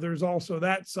 There's also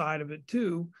that side of it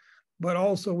too. But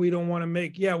also we don't want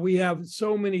to we have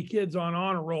so many kids on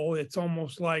honor roll, it's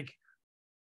almost like,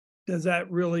 is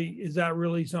that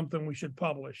really something we should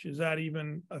publish? Is that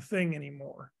even a thing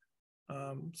anymore?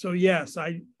 So yes,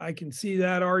 I can see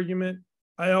that argument.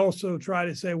 I also try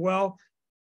to say, well,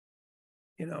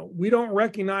 we don't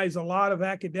recognize a lot of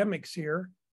academics here,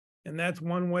 and that's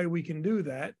one way we can do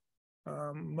that.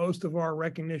 Most of our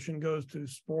recognition goes to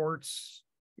sports,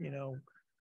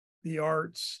 the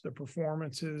arts, the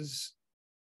performances,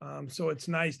 So it's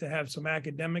nice to have some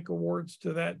academic awards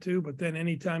to that too. But then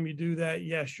anytime you do that,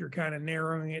 yes, you're kind of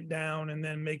narrowing it down and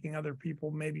then making other people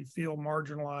maybe feel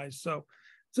marginalized. So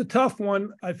it's a tough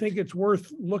one. I think it's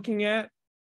worth looking at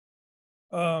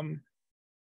and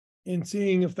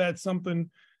seeing if that's something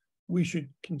we should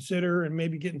consider, and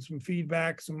maybe getting some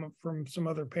feedback from some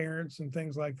other parents and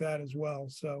things like that as well.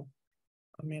 So,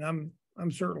 I mean,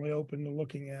 I'm certainly open to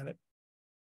looking at it.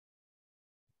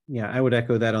 Yeah, I would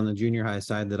echo that on the junior high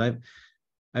side, that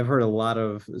I've heard a lot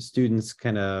of students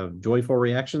kind of joyful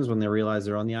reactions when they realize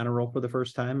they're on the honor roll for the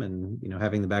first time. And, you know,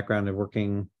 having the background of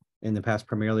working in the past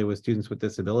primarily with students with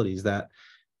disabilities, that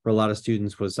for a lot of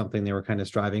students was something they were kind of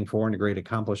striving for, and a great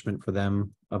accomplishment for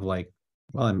them of like,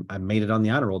 well, I made it on the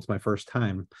honor roll. It's my first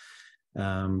time.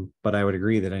 But I would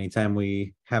agree that anytime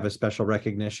we have a special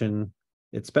recognition,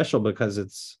 it's special because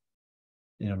it's,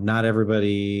 you know, not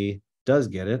everybody does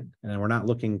get it, and we're not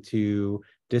looking to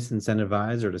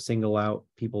disincentivize or to single out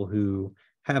people who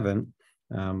haven't.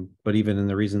 But even in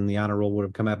the reason the honor roll would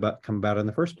have come about in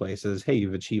the first place is, hey,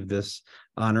 you've achieved this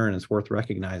honor and it's worth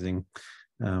recognizing.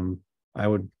 I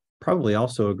would probably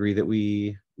also agree that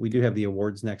we do have the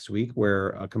awards next week, where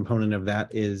a component of that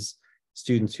is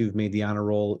students who've made the honor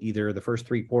roll either the first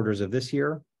 3 quarters of this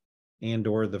year and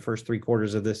or the first 3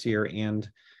 quarters of this year and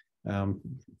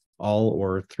all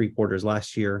or 3 quarters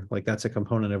last year. Like, that's a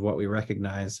component of what we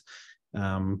recognize.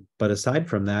 But aside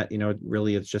from that, you know,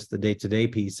 really it's just the day-to-day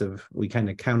piece of, we kind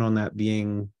of count on that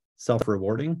being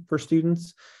self-rewarding for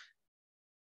students.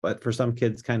 But for some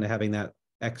kids, kind of having that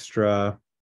extra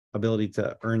ability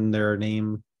to earn their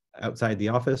name outside the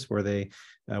office, where they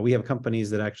we have companies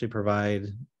that actually provide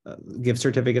gift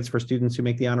certificates for students who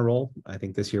make the honor roll. I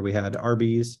think this year we had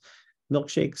Arby's,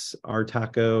 milkshakes, our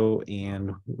taco,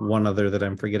 and one other that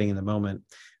I'm forgetting in the moment,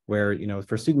 where, you know,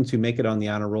 for students who make it on the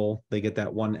honor roll, they get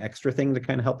that one extra thing to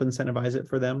kind of help incentivize it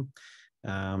for them.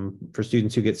 For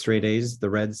students who get straight A's, the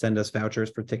Reds send us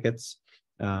vouchers for tickets.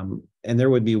 And there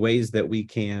would be ways that we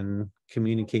can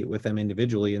communicate with them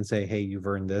individually and say, hey, you've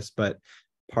earned this. But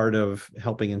part of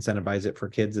helping incentivize it for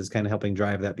kids is kind of helping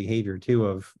drive that behavior too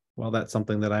of, well, that's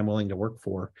something that I'm willing to work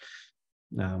for.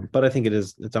 But I think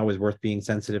it's always worth being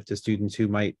sensitive to students who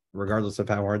might, regardless of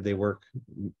how hard they work,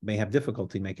 may have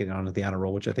difficulty making it onto the honor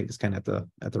roll, which I think is kind of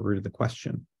at the root of the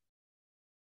question.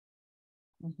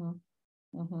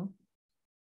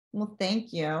 Well,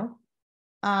 thank you.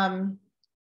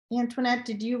 Antoinette,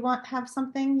 did you have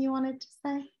something you wanted to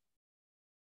say?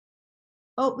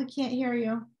 Oh, we can't hear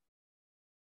you.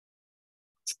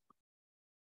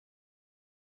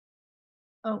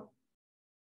 Oh.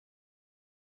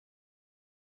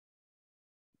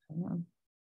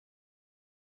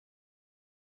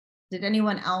 Did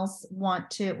anyone else want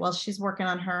to, well, she's working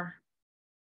on her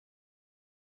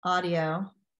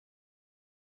audio.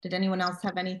 Did anyone else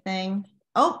have anything?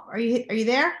 Oh, are you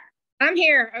there? I'm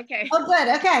here. Okay. Oh, good.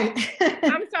 Okay.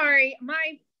 I'm sorry.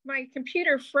 My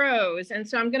computer froze. And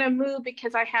so I'm going to move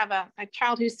because I have a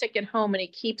child who's sick at home, and he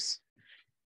keeps,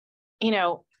 you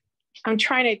know, I'm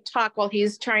trying to talk while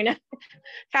he's trying to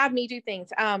have me do things.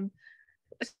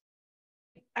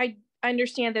 I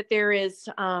understand that there is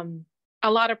a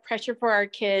lot of pressure for our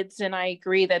kids, and I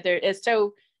agree that there is.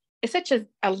 So it's such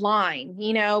a line,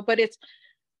 you know, but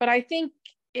I think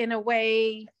in a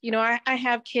way, you know, I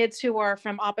have kids who are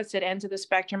from opposite ends of the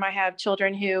spectrum. I have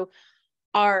children who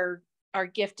are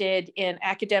gifted in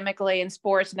academically in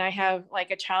sports, and I have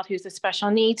like a child who's a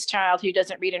special needs child who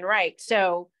doesn't read and write.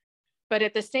 So, but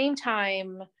at the same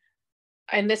time,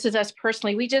 and this is us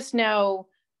personally, we just know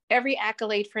every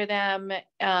accolade for them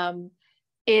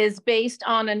is based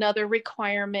on another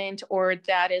requirement, or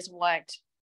that is what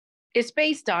it's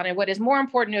based on. And what is more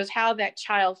important is how that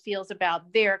child feels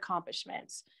about their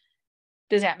accomplishments.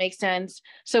 Does that make sense?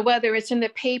 So whether it's in the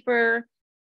paper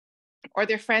or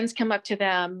their friends come up to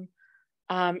them,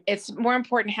 it's more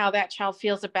important how that child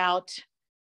feels about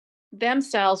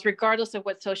themselves, regardless of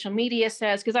what social media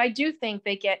says. Because I do think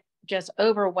they get just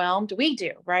overwhelmed. We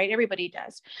do, right? Everybody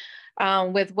does,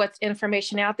 with what's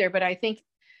information out there. But I think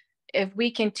if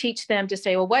we can teach them to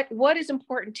say, well, what is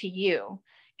important to you?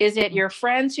 Is it your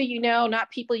friends who you know, not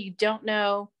people you don't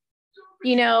know,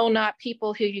 you know, not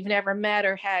people who you've never met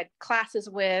or had classes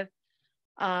with?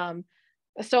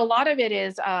 So a lot of it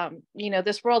is, you know,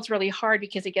 this world's really hard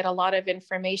because they get a lot of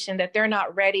information that they're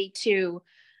not ready to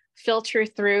filter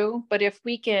through. But if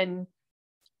we can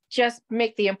just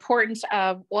make the importance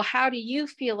of, well, how do you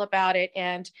feel about it?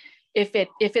 And if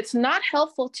it's not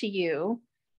helpful to you,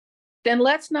 then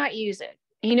let's not use it.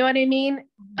 You know what I mean?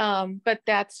 But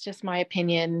that's just my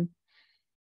opinion.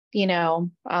 You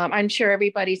know, I'm sure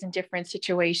everybody's in different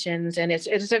situations, and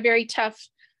it's a very tough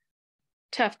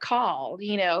tough call,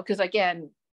 because again,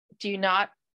 do you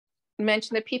not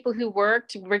mention the people who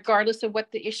worked, regardless of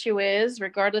what the issue is,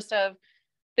 regardless of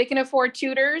they can afford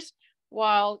tutors,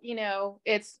 while,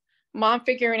 it's mom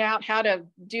figuring out how to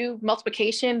do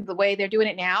multiplication the way they're doing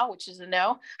it now, which is a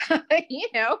no,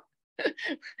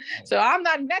 so I'm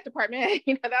not in that department,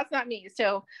 that's not me.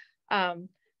 So,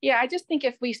 yeah, I just think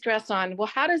if we stress on, well,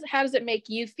 how does it make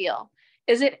you feel?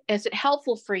 Is it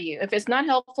helpful for you? If it's not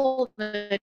helpful,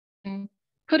 then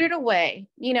put it away.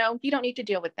 You don't need to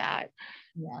deal with that.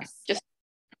 Yes. Just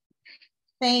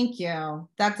thank you.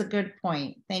 That's a good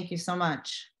point. Thank you so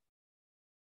much.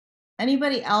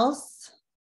 Anybody else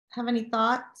have any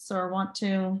thoughts or want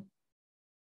to?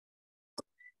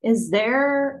 Is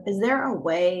there a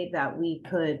way that we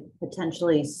could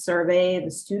potentially survey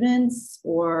the students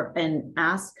and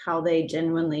ask how they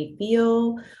genuinely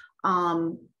feel,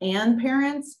 and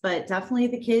parents, but definitely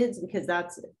the kids, because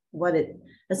that's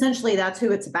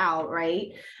who it's about, right?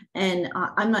 And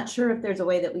I'm not sure if there's a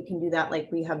way that we can do that like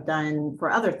we have done for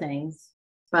other things,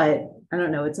 but I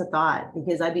don't know, it's a thought,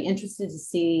 because I'd be interested to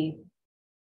see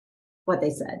what they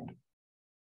said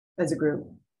as a group.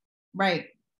 Right.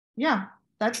 Yeah.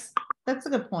 That's a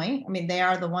good point. I mean, they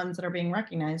are the ones that are being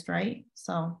recognized, right?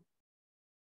 So,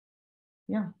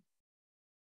 yeah.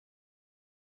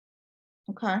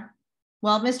 Okay.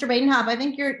 Well, Mr. Badenhoff, I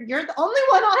think you're the only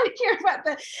one on here,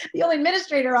 but the only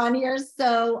administrator on here.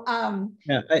 So,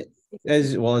 yeah,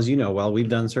 as well as we've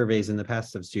done surveys in the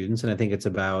past of students, and I think it's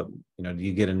about, do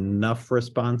you get enough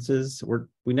responses?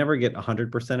 We never get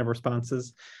 100% of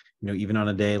responses. Even on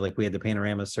a day like we had the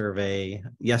panorama survey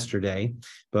yesterday,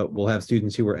 but we'll have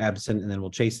students who were absent, and then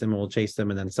we'll chase them,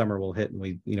 and then summer will hit, and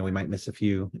we might miss a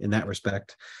few in that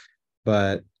respect.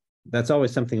 But that's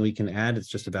always something we can add. It's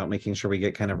just about making sure we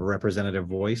get kind of a representative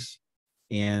voice.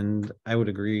 And I would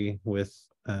agree with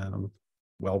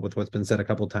with what's been said a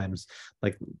couple of times.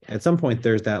 Like at some point,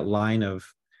 there's that line of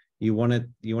you want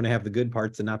to have the good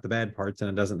parts and not the bad parts, and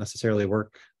it doesn't necessarily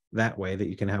work that way, that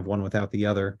you can have one without the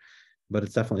other. But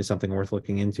it's definitely something worth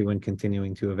looking into and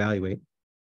continuing to evaluate.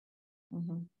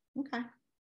 Mm-hmm. Okay,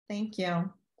 thank you.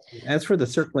 As for the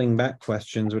circling back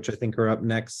questions, which I think are up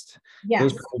next, yes,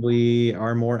 those probably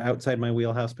are more outside my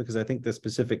wheelhouse, because I think the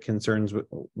specific concerns,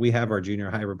 we have our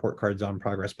junior high report cards on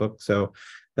progress book. So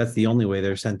that's the only way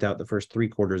they're sent out the first 3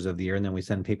 quarters of the year. And then we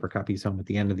send paper copies home at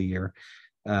the end of the year.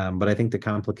 But I think the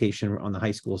complication on the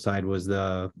high school side was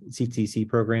the CTC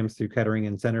programs through Kettering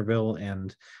and Centerville,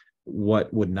 and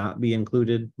what would not be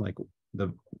included. Like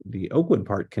the Oakwood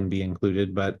part can be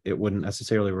included, but it wouldn't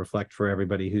necessarily reflect for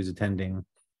everybody who's attending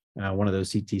one of those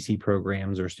CTC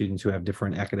programs, or students who have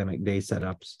different academic day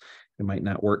setups. It might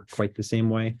not work quite the same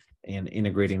way, and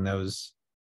integrating those,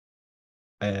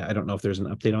 I don't know if there's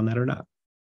an update on that or not.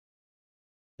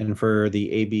 And for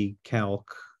the AB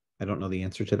Calc, I don't know the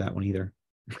answer to that one either.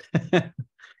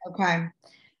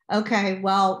 Okay,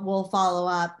 well, we'll follow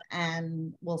up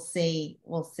and we'll see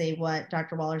what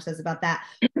Dr. Waller says about that.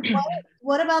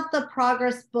 What about the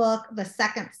progress book, the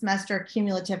second semester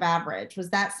cumulative average? Was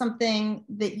that something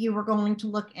that you were going to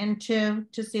look into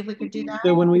to see if we could do that?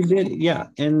 So when we did, yeah.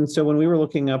 And so when we were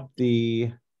looking up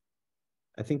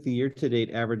I think the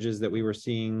year-to-date averages that we were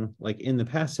seeing, like in the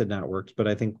past, had not worked, but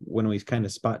I think when we kind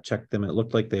of spot checked them, it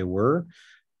looked like they were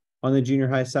on the junior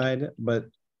high side. But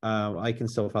I can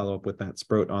still follow up with Matt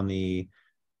Sproat on the,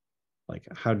 like,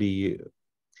 how do you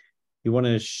want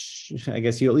to, I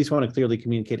guess you at least want to clearly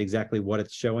communicate exactly what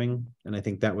it's showing. And I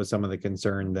think that was some of the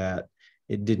concern, that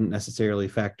it didn't necessarily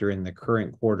factor in the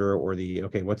current quarter, or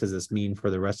okay, what does this mean for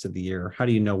the rest of the year? How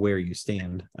do you know where you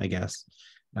stand, I guess,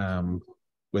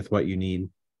 with what you need?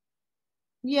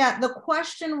 Yeah, the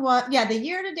question was, yeah, the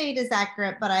year to date is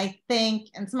accurate, but I think,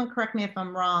 and someone correct me if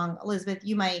I'm wrong, Elizabeth,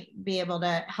 you might be able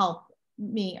to help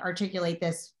me articulate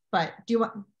this, but do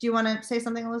you want to say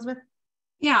something, Elizabeth?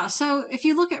 Yeah, so if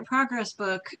you look at progress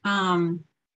book,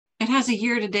 it has a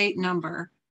year-to-date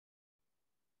number,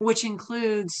 which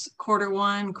includes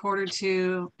Q1,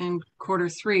 Q2, and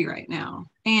Q3 right now.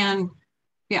 And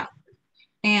yeah,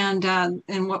 and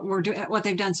what we're doing, what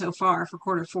they've done so far for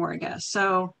Q4, I guess.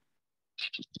 So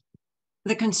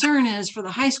the concern is for the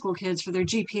high school kids, for their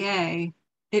GPA,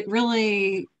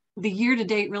 the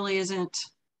year-to-date really isn't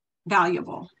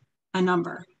valuable, a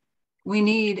number. We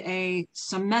need a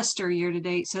semester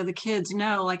year-to-date, so the kids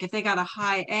know, like if they got a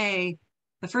high A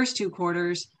the first 2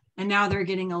 quarters and now they're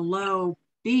getting a low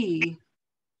B,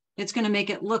 it's going to make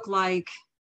it look like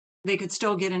they could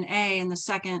still get an A in the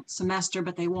second semester,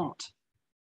 but they won't.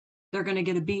 They're going to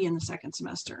get a B in the second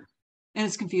semester. And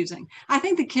it's confusing. I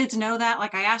think the kids know that.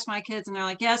 Like I asked my kids and they're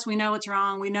like, yes, we know it's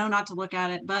wrong. We know not to look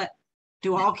at it, but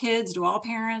Do all kids, do all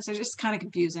parents? It's just kind of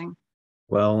confusing.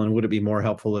 Well, and would it be more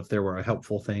helpful if there were a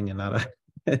helpful thing and not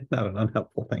not an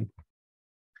unhelpful thing?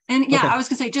 And yeah, Okay. I was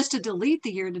gonna say just to delete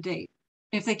the year to date,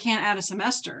 if they can't add a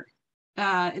semester,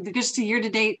 because the year to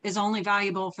date is only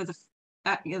valuable for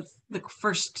the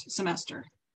first semester.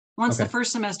 Once the Okay.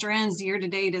 first semester ends, the year to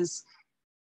date is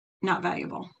not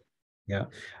valuable. Yeah.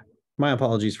 My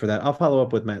apologies for that. I'll follow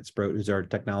up with Matt Sproat, who's our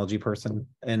technology person,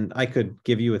 and I could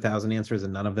give you 1,000 answers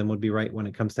and none of them would be right when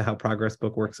it comes to how Progress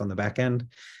Book works on the back end.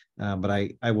 But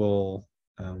I will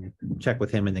check with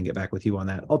him and then get back with you on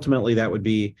that. Ultimately, that would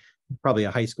be probably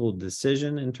a high school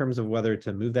decision in terms of whether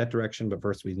to move that direction. But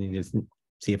first, we need to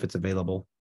see if it's available.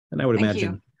 And I would Thank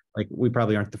imagine, you. like, we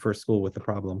probably aren't the first school with the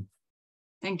problem.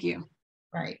 Thank you.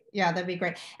 Right. Yeah, that'd be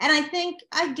great. And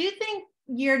I do think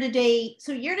year to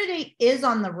date is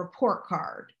on the report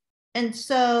card. And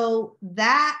so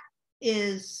that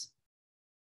is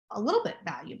a little bit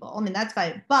valuable. I mean, that's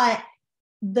valuable, but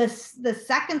the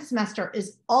second semester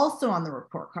is also on the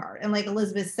report card. And like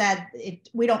Elizabeth said,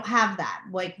 we don't have that.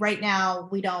 Like right now,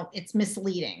 it's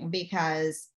misleading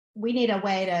because we need a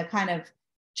way to kind of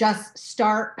just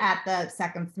start at the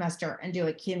second semester and do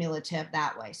a cumulative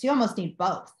that way. So you almost need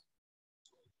both.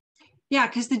 Yeah,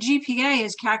 because the GPA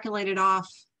is calculated off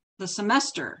the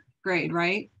semester grade,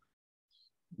 right?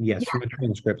 Yes, Yeah. from a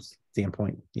transcript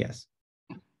standpoint, yes.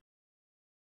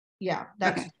 Yeah,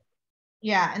 that's Okay.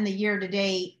 yeah, and the year to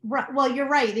date, well, you're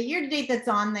right. The year to date that's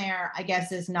on there, I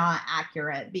guess, is not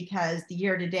accurate because the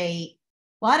year to date,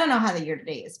 well, I don't know how the year to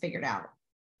date is figured out.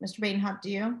 Mr. Badenhop,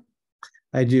 do you?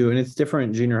 I do, and it's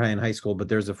different junior high and high school, but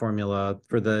there's a formula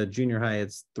for the junior high.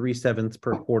 It's 3/7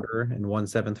 per quarter and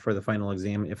 1/7 for the final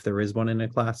exam. If there is one in a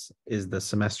class, is the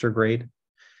semester grade.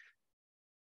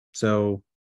 So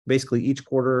basically each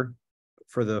quarter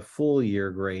for the full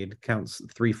year grade counts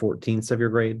 3/14 of your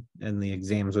grade, and the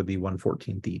exams would be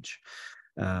 1/14 each.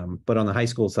 But on the high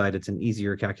school side, it's an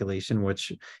easier calculation,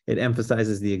 which it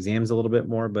emphasizes the exams a little bit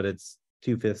more, but it's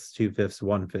 2/5, 2/5,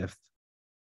 1/5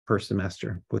 per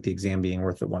semester, with the exam being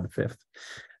worth at 1/5.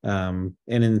 And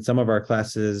in some of our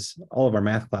classes, all of our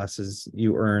math classes,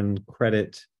 you earn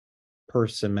credit per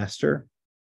semester.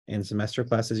 In semester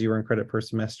classes, you earn credit per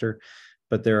semester.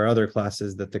 But there are other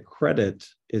classes that the credit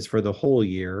is for the whole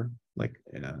year, like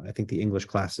I think the English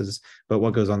classes, but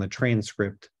what goes on the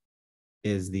transcript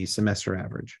is the semester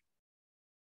average.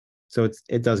 So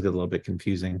it does get a little bit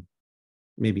confusing,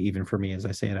 maybe even for me as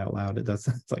I say it out loud. It does.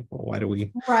 It's like, well, why do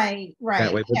we Right.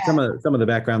 that way? But Yeah. some of the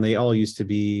background, they all used to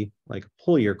be like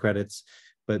whole year credits,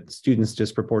 but students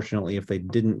disproportionately, if they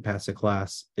didn't pass a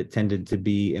class, it tended to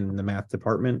be in the math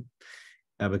department.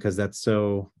 Because that's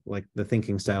so, like, the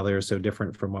thinking style there is so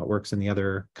different from what works in the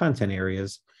other content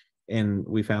areas. And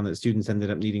we found that students ended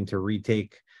up needing to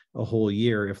retake a whole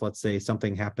year if, let's say,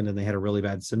 something happened and they had a really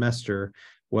bad semester.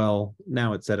 Well,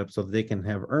 now it's set up so that they can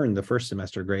have earned the first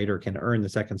semester grade or can earn the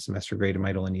second semester grade and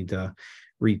might only need to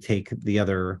retake the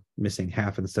other missing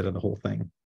half instead of the whole thing.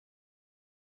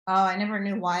 Oh, I never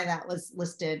knew why that was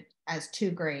listed as 2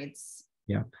 grades.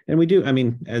 Yeah. And we do, I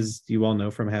mean, as you all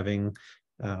know from having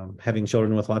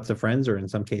children with lots of friends, or in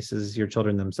some cases your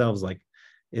children themselves, like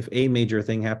if a major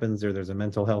thing happens or there's a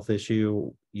mental health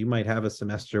issue, you might have a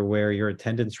semester where your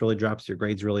attendance really drops, your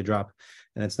grades really drop,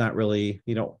 and it's not really,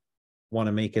 you don't want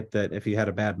to make it that if you had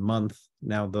a bad month,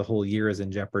 now the whole year is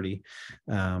in jeopardy.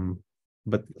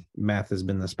 But math has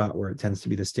been the spot where it tends to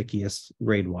be the stickiest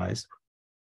grade wise.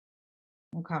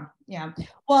 Okay. Yeah.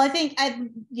 Well, I think,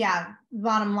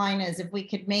 bottom line is if we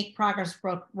could make Progress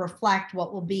Book reflect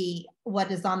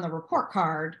what is on the report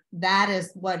card, that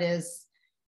is what is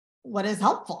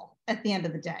helpful at the end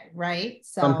of the day, right?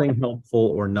 So something helpful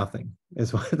or nothing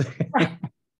is what right.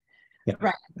 Yeah.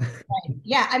 Right.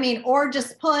 Yeah. I mean, or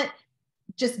just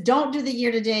don't do the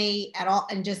year to date at all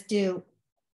and just do,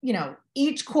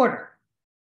 each quarter.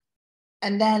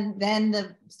 And then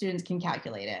the students can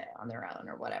calculate it on their own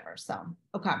or whatever. So,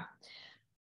 okay.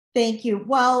 Thank you.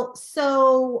 Well,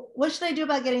 so what should I do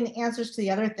about getting the answers to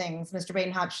the other things, Mr.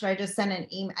 Badenhop? Should I just send an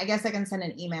email? I guess I can send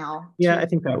an email. Yeah, I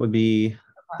think that'd be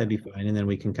fine. And then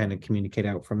we can kind of communicate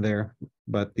out from there.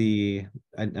 But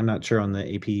I'm not sure on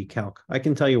the AP Calc. I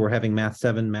can tell you we're having Math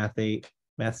 7, Math 8,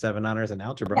 Math 7 honors and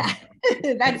algebra.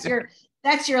 Yeah.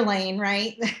 that's your lane,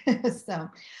 right? So.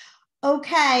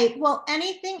 Okay, well,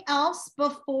 anything else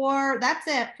before, that's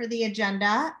it for the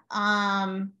agenda.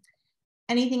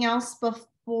 Anything else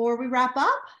before we wrap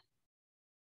up?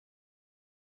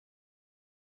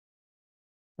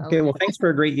 Okay, well, thanks for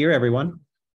a great year, everyone.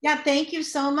 Yeah, thank you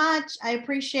so much. I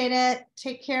appreciate it.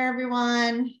 Take care,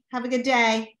 everyone. Have a good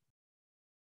day.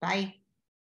 Bye.